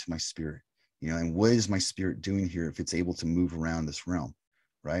correlate to my spirit? And what is my spirit doing here if it's able to move around this realm?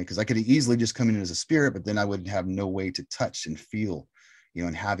 right? Because I could easily just come in as a spirit, but then I would have no way to touch and feel,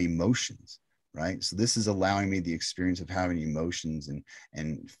 and have emotions, right? So this is allowing me the experience of having emotions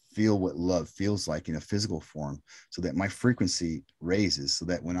and feel what love feels like in a physical form, so that my frequency raises, so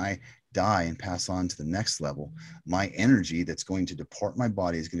that when I die and pass on to the next level, my energy that's going to depart my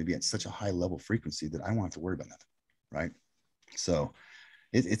body is going to be at such a high level frequency that I won't have to worry about nothing, right? So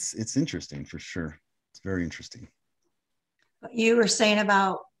it's interesting for sure. It's very interesting. You were saying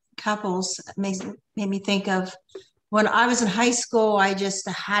about couples made me think of when I was in high school. I just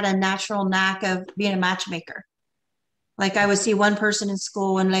had a natural knack of being a matchmaker. Like I would see one person in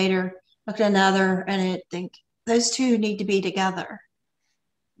school and later look at another and it think those two need to be together.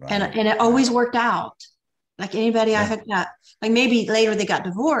 Right. And it Right. always worked out. Like anybody I Yeah. hooked up, like maybe later they got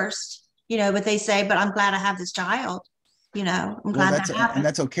divorced, but they say, but I'm glad I have this child, I'm Well, glad that happened.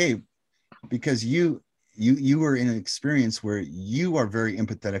 that's okay, because you were in an experience where you are very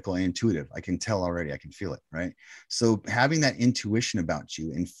empathetical and intuitive. I can tell already. I can feel it, right? So having that intuition about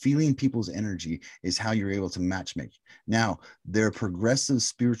you and feeling people's energy is how you're able to matchmake. Now, their progressive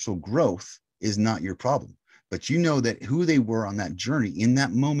spiritual growth is not your problem, but you know that who they were on that journey in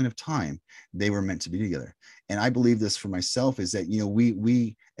that moment of time, they were meant to be together. And I believe this for myself is that,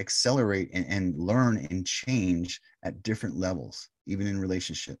 we accelerate and learn and change at different levels, even in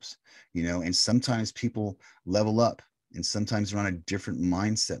relationships, and sometimes people level up, and sometimes they're on a different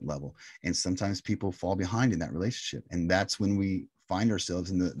mindset level, and sometimes people fall behind in that relationship, and that's when we find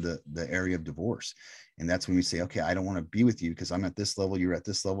ourselves in the area of divorce. And that's when we say, okay, I don't want to be with you because I'm at this level, you're at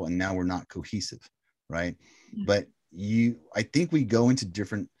this level, and now we're not cohesive, right? But I think we go into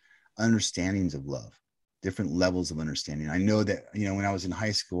different understandings of love, different levels of understanding. I know that, when I was in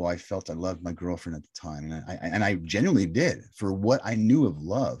high school, I felt I loved my girlfriend at the time, and I genuinely did. For what I knew of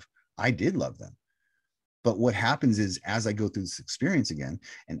love, I did love them. But what happens is, as I go through this experience again,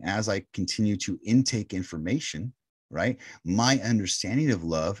 and as I continue to intake information, right, my understanding of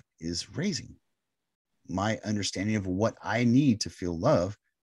love is raising. My understanding of what I need to feel love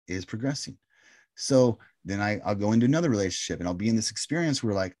is progressing. So then I'll go into another relationship, and I'll be in this experience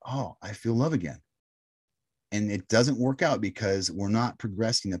where, like, oh, I feel love again. And it doesn't work out because we're not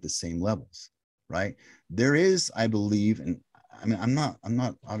progressing at the same levels, right? There is, I believe, and I mean, I'm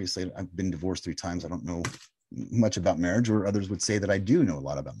not, obviously, I've been divorced 3 times. I don't know much about marriage, or others would say that I do know a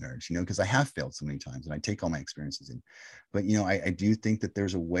lot about marriage, because I have failed so many times and I take all my experiences in. But, I do think that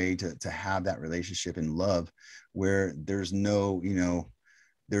there's a way to have that relationship in love where there's no,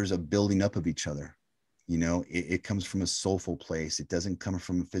 there's a building up of each other. It comes from a soulful place. It doesn't come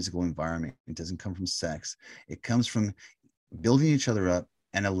from a physical environment. It doesn't come from sex. It comes from building each other up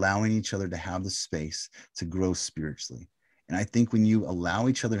and allowing each other to have the space to grow spiritually. And I think when you allow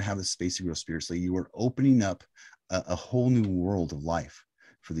each other to have the space to grow spiritually, you are opening up a whole new world of life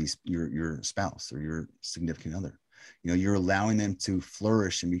for your spouse or your significant other. You're allowing them to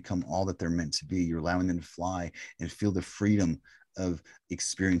flourish and become all that they're meant to be. You're allowing them to fly and feel the freedom of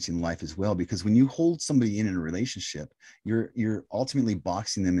experiencing life as well. Because when you hold somebody in a relationship, you're ultimately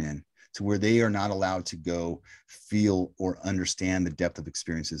boxing them in to where they are not allowed to go feel or understand the depth of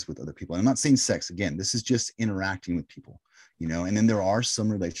experiences with other people. And I'm not saying sex, again, this is just interacting with people, and then there are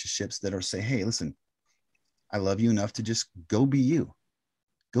some relationships that are say, hey, listen, I love you enough to just go be you,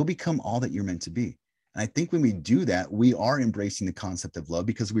 go become all that you're meant to be. And I think when we do that, we are embracing the concept of love,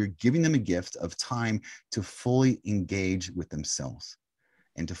 because we're giving them a gift of time to fully engage with themselves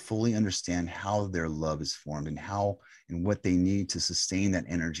and to fully understand how their love is formed and how and what they need to sustain that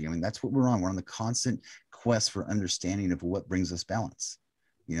energy. I mean, that's what we're on. We're on the constant quest for understanding of what brings us balance,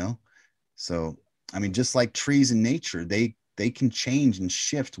 you know? So, I mean, just like trees in nature, they can change and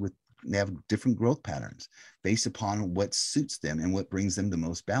shift they have different growth patterns based upon what suits them and what brings them the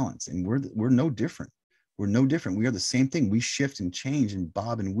most balance. And we're no different. We're no different. We are the same thing. We shift and change and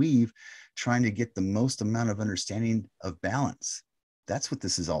bob and weave, trying to get the most amount of understanding of balance. That's what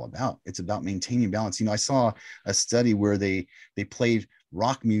this is all about. It's about maintaining balance. I saw a study where they played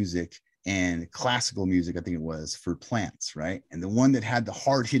rock music and classical music, I think it was, for plants, right? And the one that had the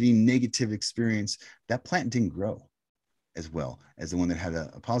hard-hitting negative experience, that plant didn't grow as well as the one that had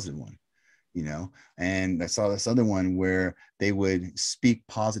a positive one. And I saw this other one where they would speak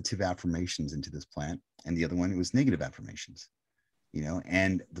positive affirmations into this plant, and the other one, it was negative affirmations,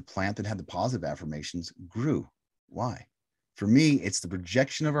 and the plant that had the positive affirmations grew. Why? For me, it's the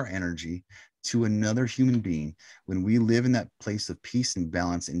projection of our energy to another human being when we live in that place of peace and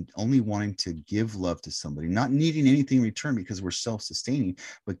balance and only wanting to give love to somebody, not needing anything in return because we're self-sustaining,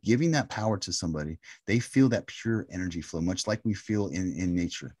 but giving that power to somebody. They feel that pure energy flow, much like we feel in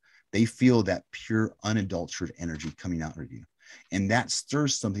nature. They feel that pure, unadulterated energy coming out of you. And that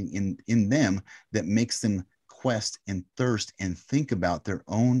stirs something in them that makes them quest and thirst and think about their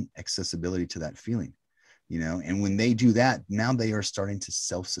own accessibility to that feeling, and when they do that, now they are starting to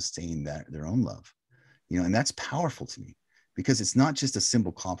self-sustain their own love, and that's powerful to me, because it's not just a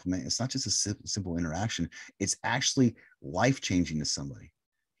simple compliment. It's not just a simple interaction. It's actually life-changing to somebody,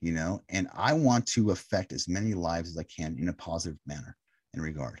 and I want to affect as many lives as I can in a positive manner and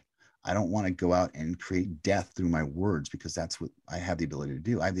regard. I don't want to go out and create death through my words, because that's what I have the ability to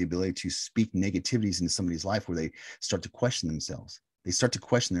do. I have the ability to speak negativities into somebody's life where they start to question themselves. They start to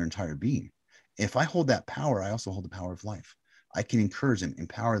question their entire being. If I hold that power, I also hold the power of life. I can encourage them,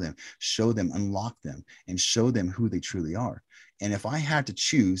 empower them, show them, unlock them, and show them who they truly are. And if I had to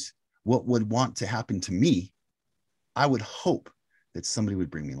choose what would want to happen to me, I would hope that somebody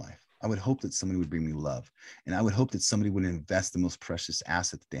would bring me life. I would hope that somebody would bring me love. And I would hope that somebody would invest the most precious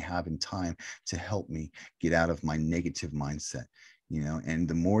asset that they have in time to help me get out of my negative mindset. And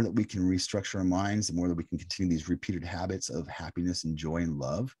the more that we can restructure our minds, the more that we can continue these repeated habits of happiness and joy and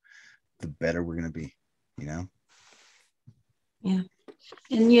love, the better we're going to be, Yeah.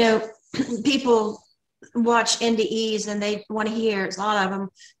 And, people watch NDEs and they want to hear, a lot of them,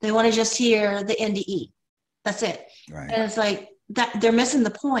 they want to just hear the NDE. That's it. Right. And it's like that they're missing the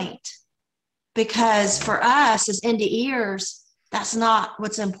point, because for us as NDEers, that's not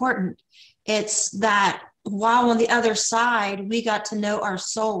what's important. It's that while on the other side, we got to know our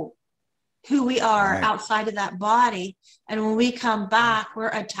soul, who we are outside of that body. And when we come back, we're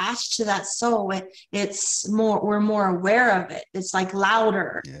attached to that soul. We're more aware of it. It's like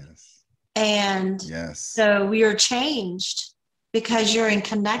louder. Yes. And so we are changed because you're in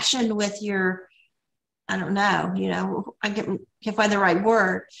connection with your, I don't know, I can't find the right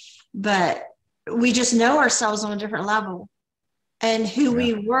word, but we just know ourselves on a different level. And who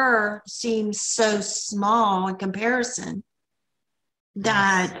we were seems so small in comparison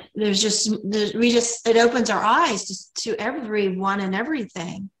that it opens our eyes to everyone and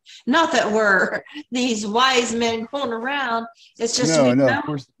everything. Not that we're these wise men going around. It's just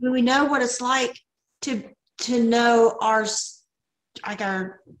we know what it's like to know our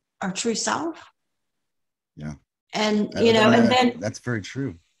true self. Yeah. And and then that's very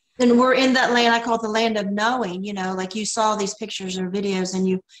true. And we're in that land, I call it the land of knowing, like you saw these pictures or videos and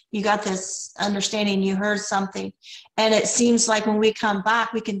you got this understanding, you heard something. And it seems like when we come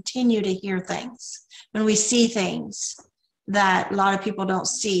back, we continue to hear things, when we see things that a lot of people don't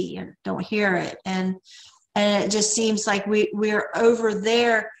see and don't hear it. And it just seems like we're over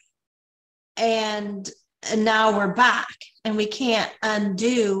there and now we're back and we can't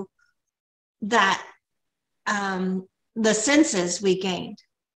undo that, the senses we gained.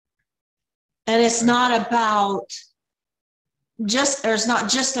 And it's not about it's not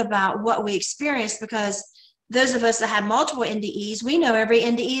just about what we experienced, because those of us that had multiple NDEs, we know every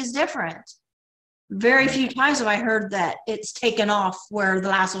NDE is different. Very few times have I heard that it's taken off where the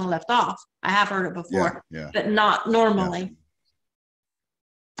last one left off. I have heard it before, but not normally.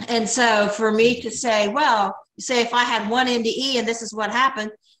 Yeah. And so for me to say, well, say if I had one NDE and this is what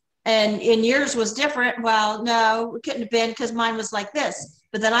happened, and yours was different, well, no, it couldn't have been, because mine was like this.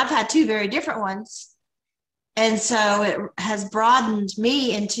 But then I've had two very different ones. And so it has broadened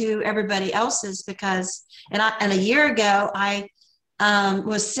me into everybody else's, because, and a year ago, I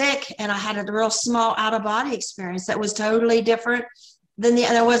was sick and I had a real small out of body experience that was totally different than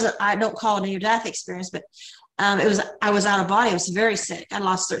I don't call it a near death experience, but I was out of body. I was very sick. I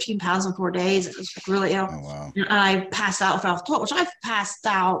lost 13 pounds in 4 days. It was really ill. Oh, wow. And I passed out without toilet, which I've passed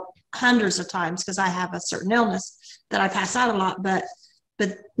out hundreds of times because I have a certain illness that I pass out a lot, but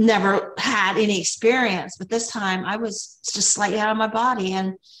never had any experience. But this time I was just slightly out of my body,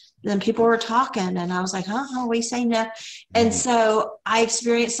 and then people were talking and I was like, what are you saying now? And so I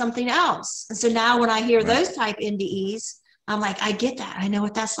experienced something else. And so now when I hear those type NDEs, I'm like, I get that. I know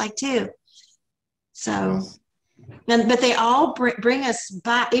what that's like too. So, but they all bring us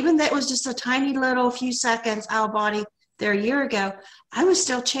back. Even though it was just a tiny little few seconds out of body there a year ago, I was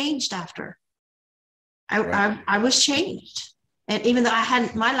still changed after. I was changed. And even though I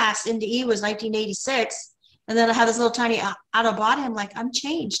hadn't, my last NDE was 1986, and then I had this little tiny out of body, I'm like, I'm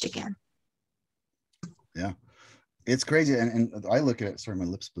changed again. Yeah. It's crazy. And I look at it, sorry, my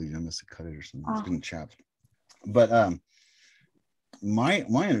lips bleeding. I must have cut it or something. It's been chapped. But my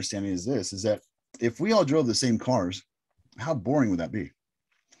understanding is that if we all drove the same cars, how boring would that be?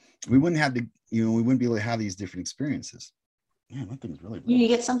 We wouldn't have to, we wouldn't be able to have these different experiences. Yeah, that thing's really bad. You need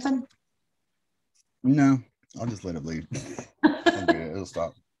to get something? No, I'll just let it bleed. It'll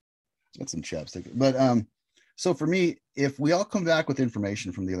stop. Got some chapstick. But so for me, if we all come back with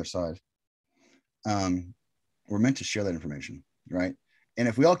information from the other side, we're meant to share that information, right? And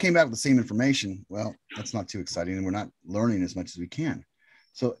if we all came back with the same information, well, that's not too exciting, and we're not learning as much as we can.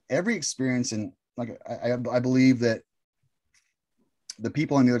 So every experience, and like I believe that the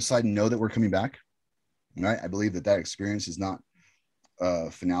people on the other side know that we're coming back, right? I believe that experience is not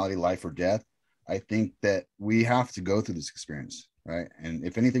finality, life or death. I think that we have to go through this experience, right? And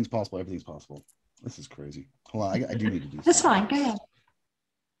if anything's possible, everything's possible. This is crazy. Hold on, I do need to do something. That's fine. Go ahead.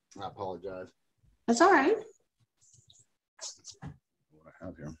 I apologize. That's all right. What I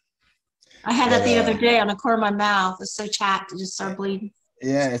have here. I had that the other day on the corner of my mouth. It's so chapped, it just started bleeding.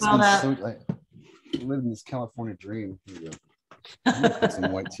 Yeah, it's been so. I live in this California dream. Here we go. I'm gonna put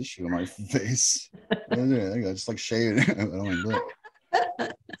some white tissue on my face. There you go. Just like shave it. I don't want to look.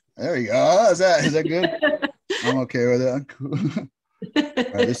 There you go. Oh, is that good? I'm okay with that. Cool.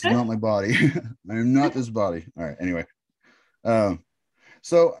 All right, this is not my body. I am not this body. All right. Anyway,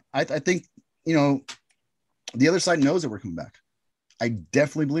 so I think, you know, the other side knows that we're coming back. I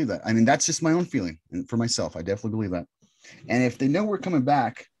definitely believe that. I mean, that's just my own feeling, and for myself, I definitely believe that. And if they know we're coming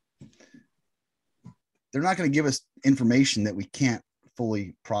back, they're not going to give us information that we can't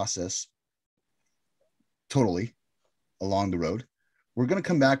fully process totally along the road. We're going to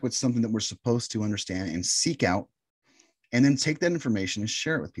come back with something that we're supposed to understand and seek out, and then take that information and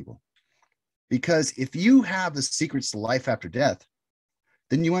share it with people. Because if you have the secrets to life after death,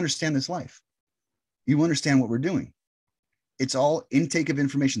 then you understand this life. You understand what we're doing. It's all intake of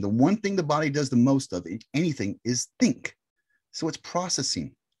information. The one thing the body does the most of in anything is think. So it's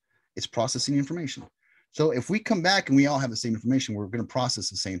processing. It's processing information. So if we come back and we all have the same information, we're going to process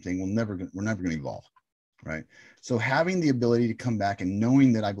the same thing. We're never going to evolve, right? So having the ability to come back and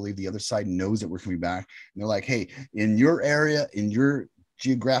knowing that I believe the other side knows that we're coming back, and they're like, hey, in your area, in your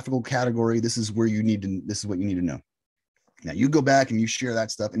geographical category, this is what you need to know. Now you go back and you share that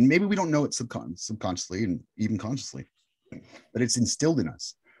stuff, and maybe we don't know it subconsciously and even consciously, but it's instilled in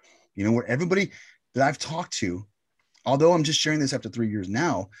us, you know, where everybody that I've talked to, although I'm just sharing this after 3 years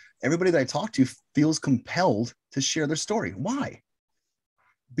now, everybody that I talk to feels compelled to share their story. Why?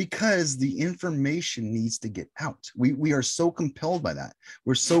 Because the information needs to get out. We are so compelled by that.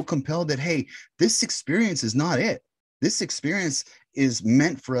 We're so compelled that, hey, this experience is not it. This experience is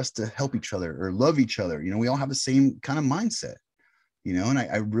meant for us to help each other or love each other. You know, we all have the same kind of mindset, you know, and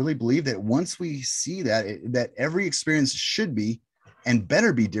I really believe that once we see that, that every experience should be and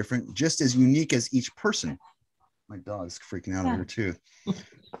better be different, just as unique as each person. My dog's freaking out over here too.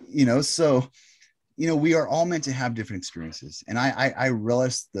 You know, so, you know, we are all meant to have different experiences. And I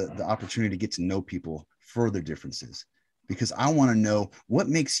relish the opportunity to get to know people for their differences, because I want to know what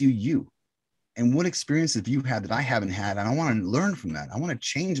makes you you, and what experience have you had that I haven't had. And I want to learn from that. I want to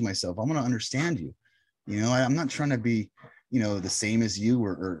change myself. I want to understand you. You know, I'm not trying to be, you know, the same as you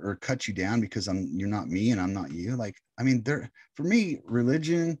or cut you down because you're not me and I'm not you. Like, I mean, for me,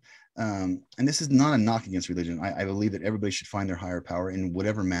 religion, and this is not a knock against religion. I believe that everybody should find their higher power in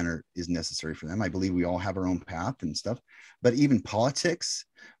whatever manner is necessary for them. I believe we all have our own path and stuff, but even politics,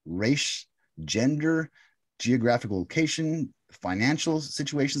 race, gender, geographical location, financial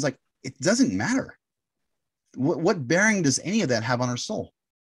situations, like, it doesn't matter. What bearing does any of that have on our soul?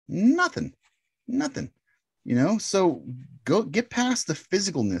 Nothing. You know, so go get past the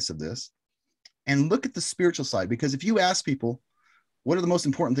physicalness of this and look at the spiritual side. Because if you ask people, what are the most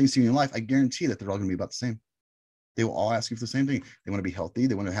important things to you in your life? I guarantee that they're all going to be about the same. They will all ask you for the same thing. They want to be healthy.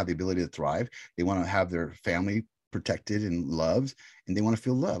 They want to have the ability to thrive. They want to have their family protected and loved, and they want to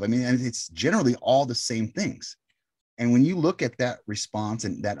feel love. I mean, and it's generally all the same things. And when you look at that response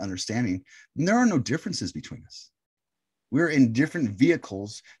and that understanding, there are no differences between us. We're in different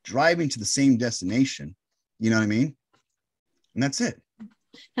vehicles driving to the same destination. You know what I mean? And that's it.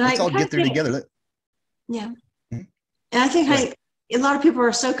 And let's all get there together. Yeah. Mm-hmm. And I think a lot of people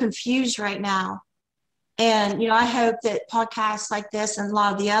are so confused right now. And, you know, I hope that podcasts like this and a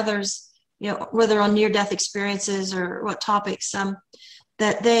lot of the others, you know, whether on near-death experiences or what topics,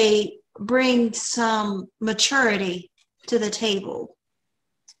 that they bring some maturity to the table.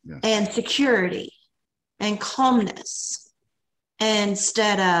 Yes. And security and calmness,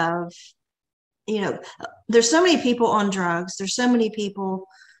 instead of, you know, there's so many people on drugs. There's so many people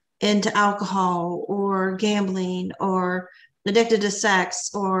into alcohol or gambling or addicted to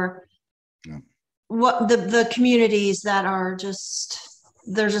sex or what the communities that are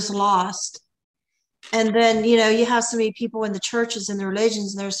they're just lost. And then, you know, you have so many people in the churches and the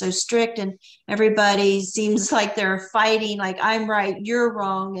religions, and they're so strict, and everybody seems like they're fighting, like, I'm right, you're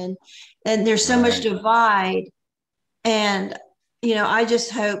wrong. And there's so much divide. And, you know, I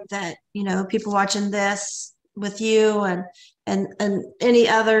just hope that, you know, people watching this with you and any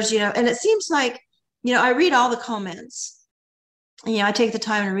others, you know, and it seems like I read all the comments. I take the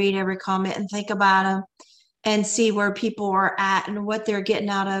time to read every comment and think about them and see where people are at and what they're getting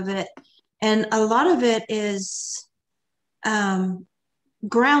out of it. And a lot of it is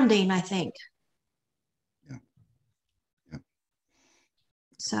grounding, I think. Yeah. Yeah.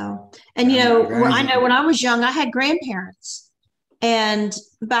 So, and I know Grounding. when I was young, I had grandparents, and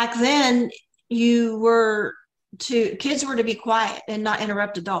back then kids were to be quiet and not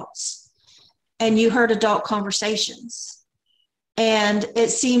interrupt adults, and you heard adult conversations. And it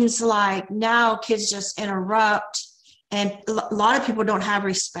seems like now kids just interrupt, and a lot of people don't have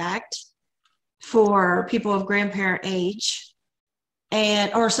respect for people of grandparent age,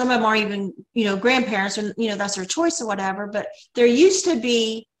 and or some of them are even grandparents, and that's their choice or whatever. But there used to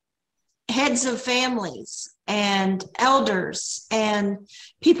be heads of families and elders and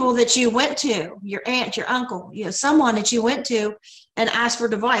people that you went to, your aunt, your uncle, someone that you went to and asked for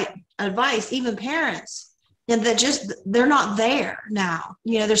advice, even parents, and they're not there now.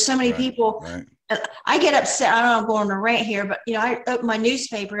 There's so many people. Right. I get upset. I don't know, I'm going on a rant here, but I open my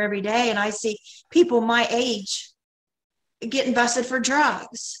newspaper every day and I see people my age getting busted for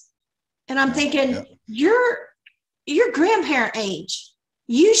drugs. And I'm thinking, you're grandparent age.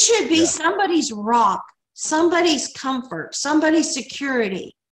 You should be somebody's rock, somebody's comfort, somebody's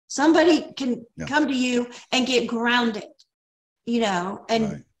security. Somebody can come to you and get grounded,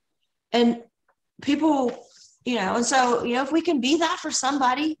 and people, and so, if we can be that for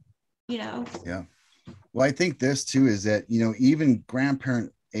somebody, Yeah. Well, I think this too is that, even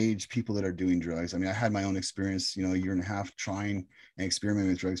grandparent age people that are doing drugs. I mean, I had my own experience, a year and a half trying and experimenting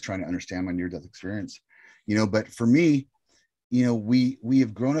with drugs, trying to understand my near-death experience, but for me, we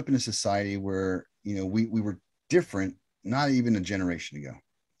have grown up in a society where, we were different, not even a generation ago,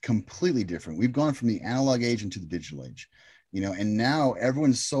 completely different. We've gone from the analog age into the digital age, and now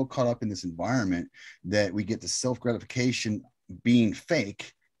everyone's so caught up in this environment that we get the self-gratification being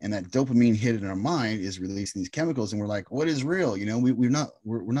fake, and that dopamine hit in our mind is releasing these chemicals. And we're like, what is real? We're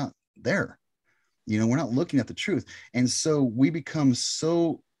not there. We're not looking at the truth. And so we become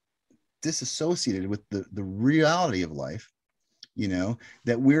so disassociated with the reality of life,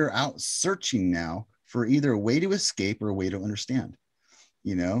 that we're out searching now for either a way to escape or a way to understand,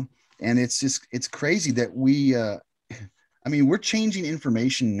 and it's crazy that we're changing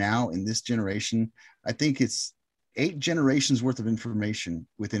information now in this generation. I think it's 8 generations worth of information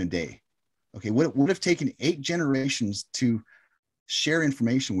within a day. Okay. What it would have taken 8 generations to share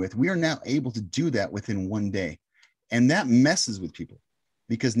information with, we are now able to do that within one day. And that messes with people,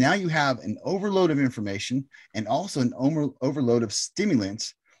 because now you have an overload of information and also an overload of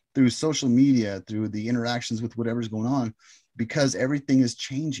stimulants through social media, through the interactions with whatever's going on, because everything is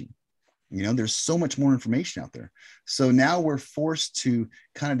changing. There's so much more information out there. So now we're forced to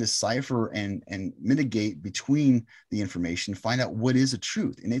kind of decipher and mitigate between the information, find out what is a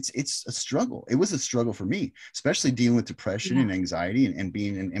truth. And it's a struggle. It was a struggle for me, especially dealing with depression and anxiety and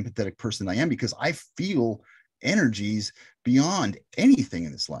being an empathetic person I am, because I feel energies beyond anything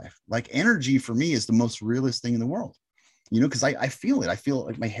in this life. Like, energy for me is the most realist thing in the world, because I feel it. I feel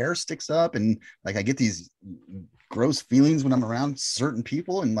like my hair sticks up, and like I get these gross feelings when I'm around certain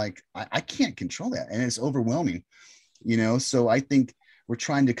people, and like I can't control that, and it's overwhelming, so I think we're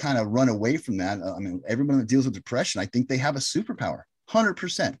trying to kind of run away from that. I mean, everyone that deals with depression, I think they have a superpower,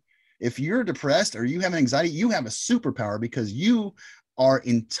 100%. If you're depressed or you have anxiety, you have a superpower, because you are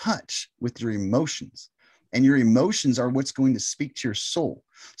in touch with your emotions, and your emotions are what's going to speak to your soul.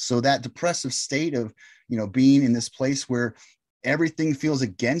 So that depressive state of being in this place where everything feels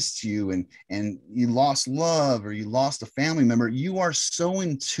against you, and you lost love or you lost a family member, you are so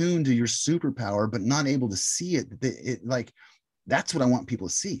in tune to your superpower, but not able to see it. Like, that's what I want people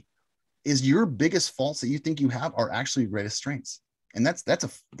to see, is your biggest faults that you think you have are actually your greatest strengths. And that's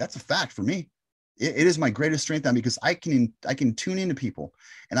a fact for me. It is my greatest strength now, because I can tune into people,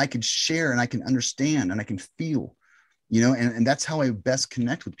 and I can share, and I can understand, and I can feel, and that's how I best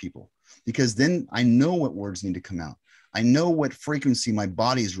connect with people, because then I know what words need to come out. I know what frequency my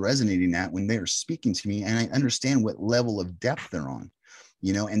body is resonating at when they are speaking to me, and I understand what level of depth they're on,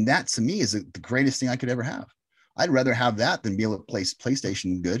 and that to me is the greatest thing I could ever have. I'd rather have that than be able to play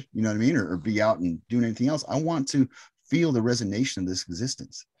PlayStation good, you know what I mean? Or be out and doing anything else. I want to feel the resonation of this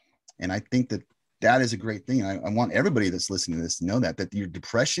existence. And I think that is a great thing. I want everybody that's listening to this to know that your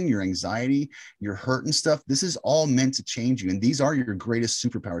depression, your anxiety, your hurt and stuff, this is all meant to change you. And these are your greatest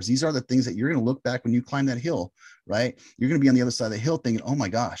superpowers. These are the things that you're going to look back when you climb that hill, right? You're going to be on the other side of the hill thinking, oh my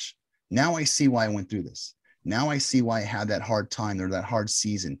gosh, now I see why I went through this. Now I see why I had that hard time or that hard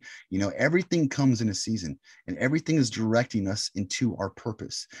season. You know, everything comes in a season, and everything is directing us into our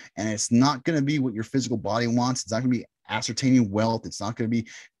purpose. And it's not going to be what your physical body wants. It's not going to be ascertaining wealth. It's not going to be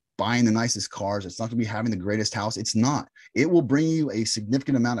buying the nicest cars. It's not going to be having the greatest house. It's not. It will bring you a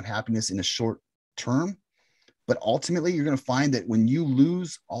significant amount of happiness in a short term. But ultimately, you're going to find that when you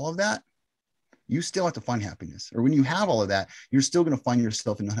lose all of that, you still have to find happiness. Or when you have all of that, you're still going to find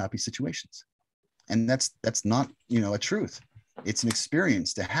yourself in unhappy situations. And that's not, you know, a truth. It's an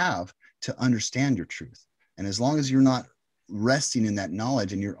experience to have to understand your truth. And as long as you're not resting in that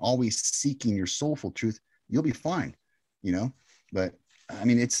knowledge and you're always seeking your soulful truth, you'll be fine, you know. But I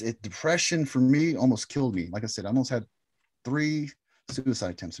mean, depression for me almost killed me. Like I said, I almost had 3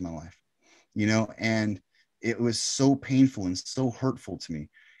 suicide attempts in my life, you know, and it was so painful and so hurtful to me.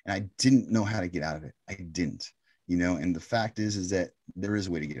 And I didn't know how to get out of it. I didn't, you know, and the fact is that there is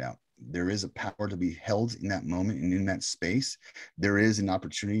a way to get out. There is a power to be held in that moment and in that space. There is an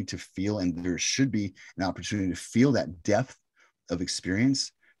opportunity to feel, and there should be an opportunity to feel that depth of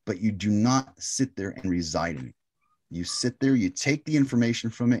experience, but you do not sit there and reside in it. You sit there, you take the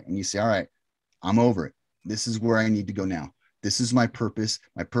information from it, and you say, all right, I'm over it. This is where I need to go now. This is my purpose.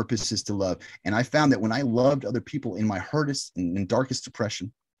 My purpose is to love. And I found that when I loved other people in my hurtest and darkest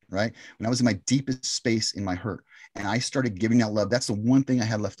depression, right? When I was in my deepest space in my hurt, and I started giving out love, that's the one thing I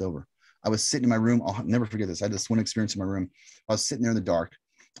had left over. I was sitting in my room. I'll never forget this. I had this one experience in my room. I was sitting there in the dark,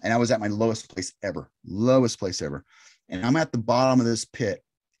 and I was at my lowest place ever. And I'm at the bottom of this pit,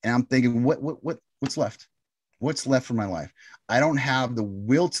 and I'm thinking, what's left? What's left for my life? I don't have the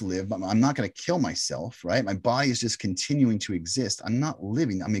will to live, but I'm not going to kill myself, right? My body is just continuing to exist. I'm not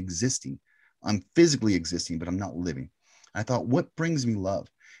living. I'm existing. I'm physically existing, but I'm not living. I thought, what brings me love?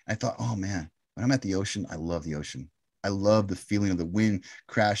 I thought, oh man, when I'm at the ocean, I love the ocean. I love the feeling of the wind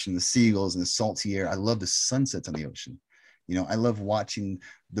crashing, the seagulls and the salty air. I love the sunsets on the ocean. You know, I love watching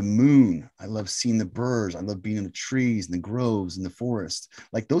the moon. I love seeing the birds. I love being in the trees and the groves and the forest.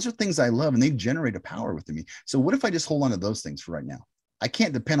 Like, those are things I love, and they generate a power within me. So what if I just hold on to those things for right now? I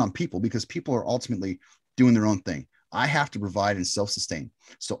can't depend on people, because people are ultimately doing their own thing. I have to provide and self-sustain.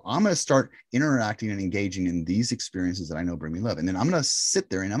 So I'm going to start interacting and engaging in these experiences that I know bring me love. And then I'm going to sit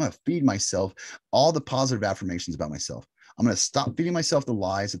there and I'm going to feed myself all the positive affirmations about myself. I'm going to stop feeding myself the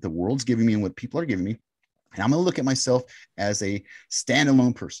lies that the world's giving me and what people are giving me. And I'm going to look at myself as a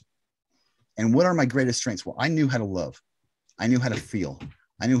standalone person. And what are my greatest strengths? Well, I knew how to love. I knew how to feel.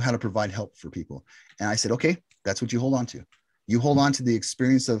 I knew how to provide help for people. And I said, okay, that's what you hold on to. You hold on to the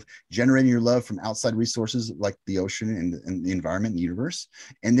experience of generating your love from outside resources like the ocean and the environment and the universe.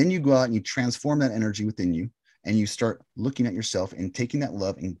 And then you go out and you transform that energy within you, and you start looking at yourself and taking that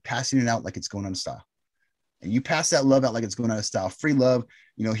love and passing it out like it's going out of style. And you pass that love out like it's going out of style. Free love,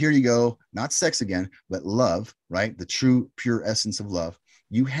 you know, here you go. Not sex again, but love, right? The true, pure essence of love.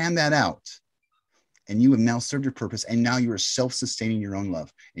 You hand that out, and you have now served your purpose. And now you are self-sustaining your own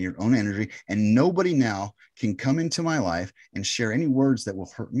love and your own energy. And nobody now can come into my life and share any words that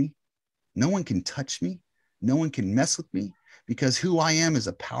will hurt me. No one can touch me. No one can mess with me, because who I am is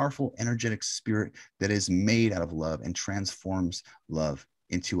a powerful, energetic spirit that is made out of love and transforms love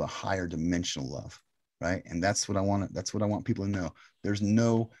into a higher dimensional love. Right. And that's what I want. That's what I want people to know. There's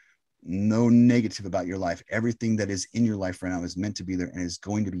no negative about your life. Everything that is in your life right now is meant to be there and is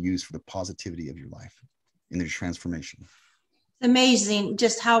going to be used for the positivity of your life in your transformation. It's amazing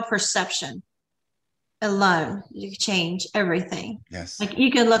just how perception alone you can change everything. Yes. Like,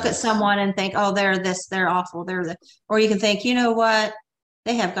 you can look at someone and think, oh, they're this, they're awful, they're the, or you can think, you know what?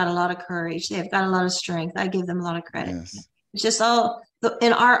 They have got a lot of courage. They've got a lot of strength. I give them a lot of credit. Yes. It's just all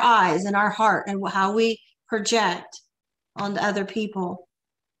in our eyes, in our heart, and how we project onto other people.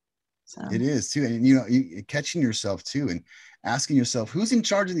 So it is too. And, you know, catching yourself too, and asking yourself, who's in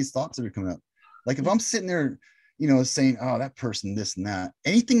charge of these thoughts that are coming up? Like, if I'm sitting there, you know, saying, oh, that person, this and that,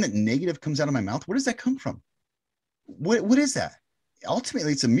 anything that negative comes out of my mouth, where does that come from? What is that?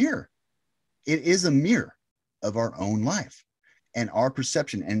 Ultimately, it's a mirror. It is a mirror of our own life and our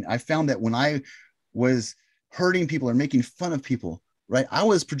perception. And I found that when I was hurting people or making fun of people, right, I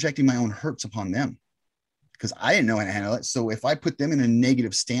was projecting my own hurts upon them, because I didn't know how to handle it. So if I put them in a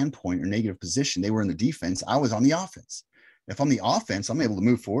negative standpoint or negative position, they were in the defense, I was on the offense. If I'm the offense, I'm able to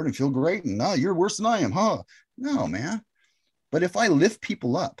move forward and feel great. And no, you're worse than I am, huh? No, man. But if I lift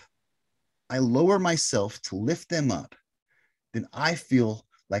people up, I lower myself to lift them up, then I feel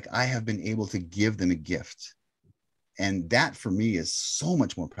like I have been able to give them a gift. And that for me is so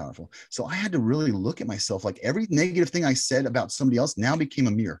much more powerful. So I had to really look at myself, like every negative thing I said about somebody else now became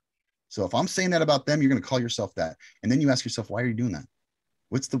a mirror. So if I'm saying that about them, you're going to call yourself that. And then you ask yourself, why are you doing that?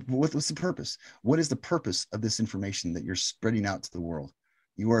 What's the purpose? What is the purpose of this information that you're spreading out to the world?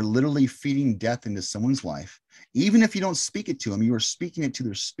 You are literally feeding death into someone's life. Even if you don't speak it to them, you are speaking it to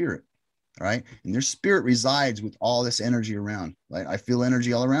their spirit. All right. And their spirit resides with all this energy around. Right? I feel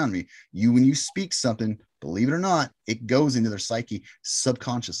energy all around me. When you speak something, believe it or not, it goes into their psyche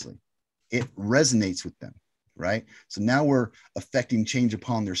subconsciously. It resonates with them. Right. So now we're affecting change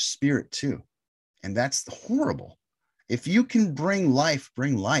upon their spirit too. And that's horrible. If you can bring life,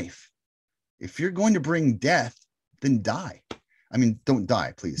 bring life. If you're going to bring death, then die. I mean, don't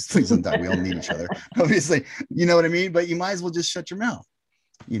die, please. Please don't die. We all need each other. Obviously, you know what I mean? But you might as well just shut your mouth.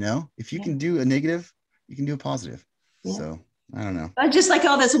 If you can do a negative, you can do a positive. Yeah. So I don't know. Just like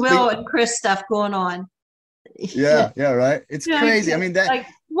all this Will and Chris stuff going on. Yeah, right. It's crazy. I mean,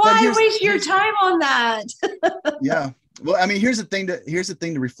 why waste your time on that? Yeah. Well, I mean, here's the thing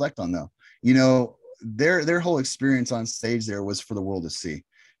to reflect on though. Their whole experience on stage there was for the world to see,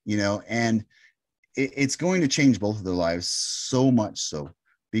 and it's going to change both of their lives so much so,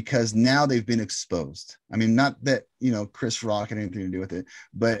 because now they've been exposed. I mean, not that, Chris Rock had anything to do with it,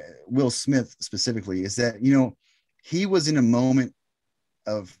 but Will Smith specifically is that, he was in a moment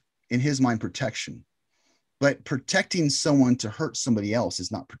of, in his mind, protection, but protecting someone to hurt somebody else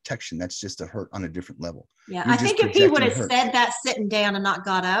is not protection. That's just a hurt on a different level. Yeah. I think if he would have said that sitting down and not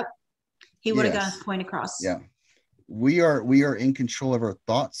got up, he would have got his point across. Yeah. We are in control of our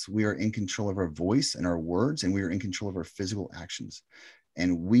thoughts. We are in control of our voice and our words, and we are in control of our physical actions.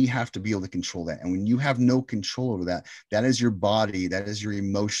 And we have to be able to control that. And when you have no control over that, that is your body, that is your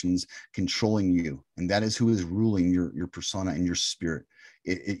emotions controlling you. And that is who is ruling your persona and your spirit.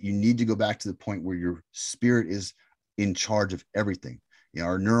 You need to go back to the point where your spirit is in charge of everything.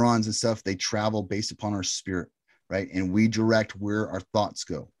 Our neurons and stuff, they travel based upon our spirit, right? And we direct where our thoughts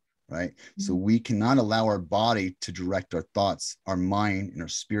go. Right. Mm-hmm. So we cannot allow our body to direct our thoughts. Our mind and our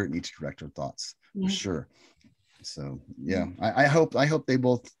spirit need to direct our thoughts for sure. So, yeah, I hope they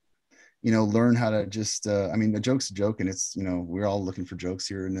both, learn how to just, I mean, the joke's a joke, and it's, we're all looking for jokes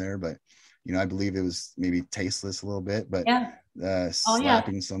here and there, but, I believe it was maybe tasteless a little bit, but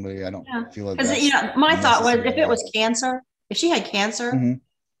slapping somebody, I don't feel like because, my thought was if it was cancer, if she had cancer,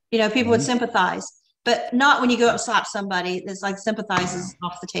 people would sympathize. But not when you go up and slap somebody. It's like sympathizes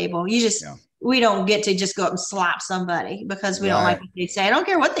off the table. We don't get to just go up and slap somebody because we don't like what they say. I don't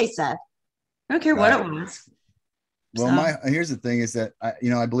care what they said. I don't care what it was. Well, here's the thing is that,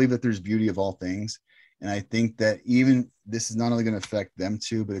 I believe that there's beauty of all things. And I think that even this is not only going to affect them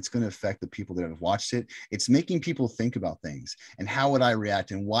too, but it's going to affect the people that have watched it. It's making people think about things and how would I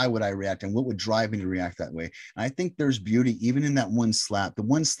react and why would I react and what would drive me to react that way. And I think there's beauty even in that one slap, the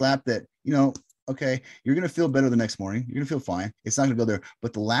one slap that, okay, you're going to feel better the next morning. You're going to feel fine. It's not going to go there.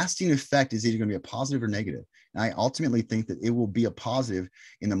 But the lasting effect is either going to be a positive or negative. And I ultimately think that it will be a positive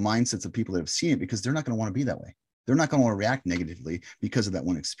in the mindsets of people that have seen it, because they're not going to want to be that way. They're not going to want to react negatively because of that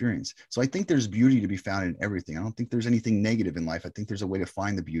one experience. So I think there's beauty to be found in everything. I don't think there's anything negative in life. I think there's a way to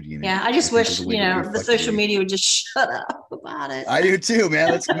find the beauty in it. Yeah, I just wish, the social media would just shut up about it. I do too,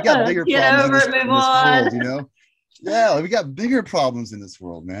 man. We got bigger problems in this world, Yeah, we got bigger problems in this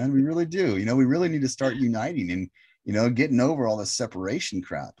world, man. We really do. We really need to start uniting and, getting over all this separation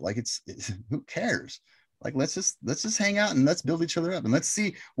crap. Like it's who cares? Like, let's just hang out and let's build each other up and let's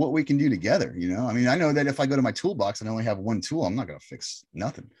see what we can do together. I mean, I know that if I go to my toolbox and I only have one tool, I'm not going to fix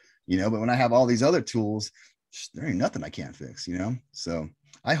nothing, but when I have all these other tools, there ain't nothing I can't fix, So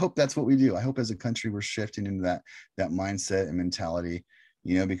I hope that's what we do. I hope as a country, we're shifting into that mindset and mentality,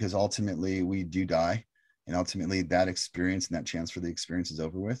 because ultimately we do die. And ultimately that experience and that chance for the experience is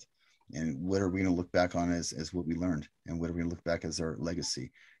over with. And what are we going to look back on as what we learned? And what are we going to look back as our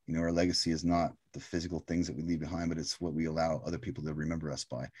legacy? Our legacy is not the physical things that we leave behind, but it's what we allow other people to remember us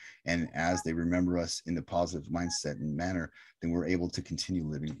by. And as they remember us in the positive mindset and manner, then we're able to continue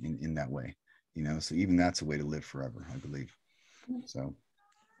living in that way. So even that's a way to live forever, I believe. So.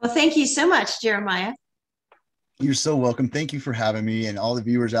 Well, thank you so much, Jeremiah. You're so welcome. Thank you for having me, and all the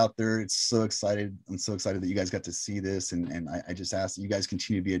viewers out there. I'm so excited that you guys got to see this. And I just ask that you guys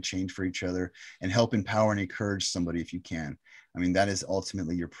continue to be a change for each other and help empower and encourage somebody if you can. I mean, that is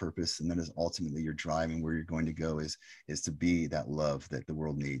ultimately your purpose, and that is ultimately your drive, and where you're going to go is to be that love that the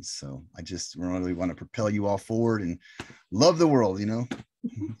world needs. So I just really want to propel you all forward and love the world,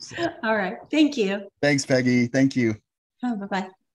 So. All right. Thank you. Thanks, Peggy. Thank you. Oh, bye-bye.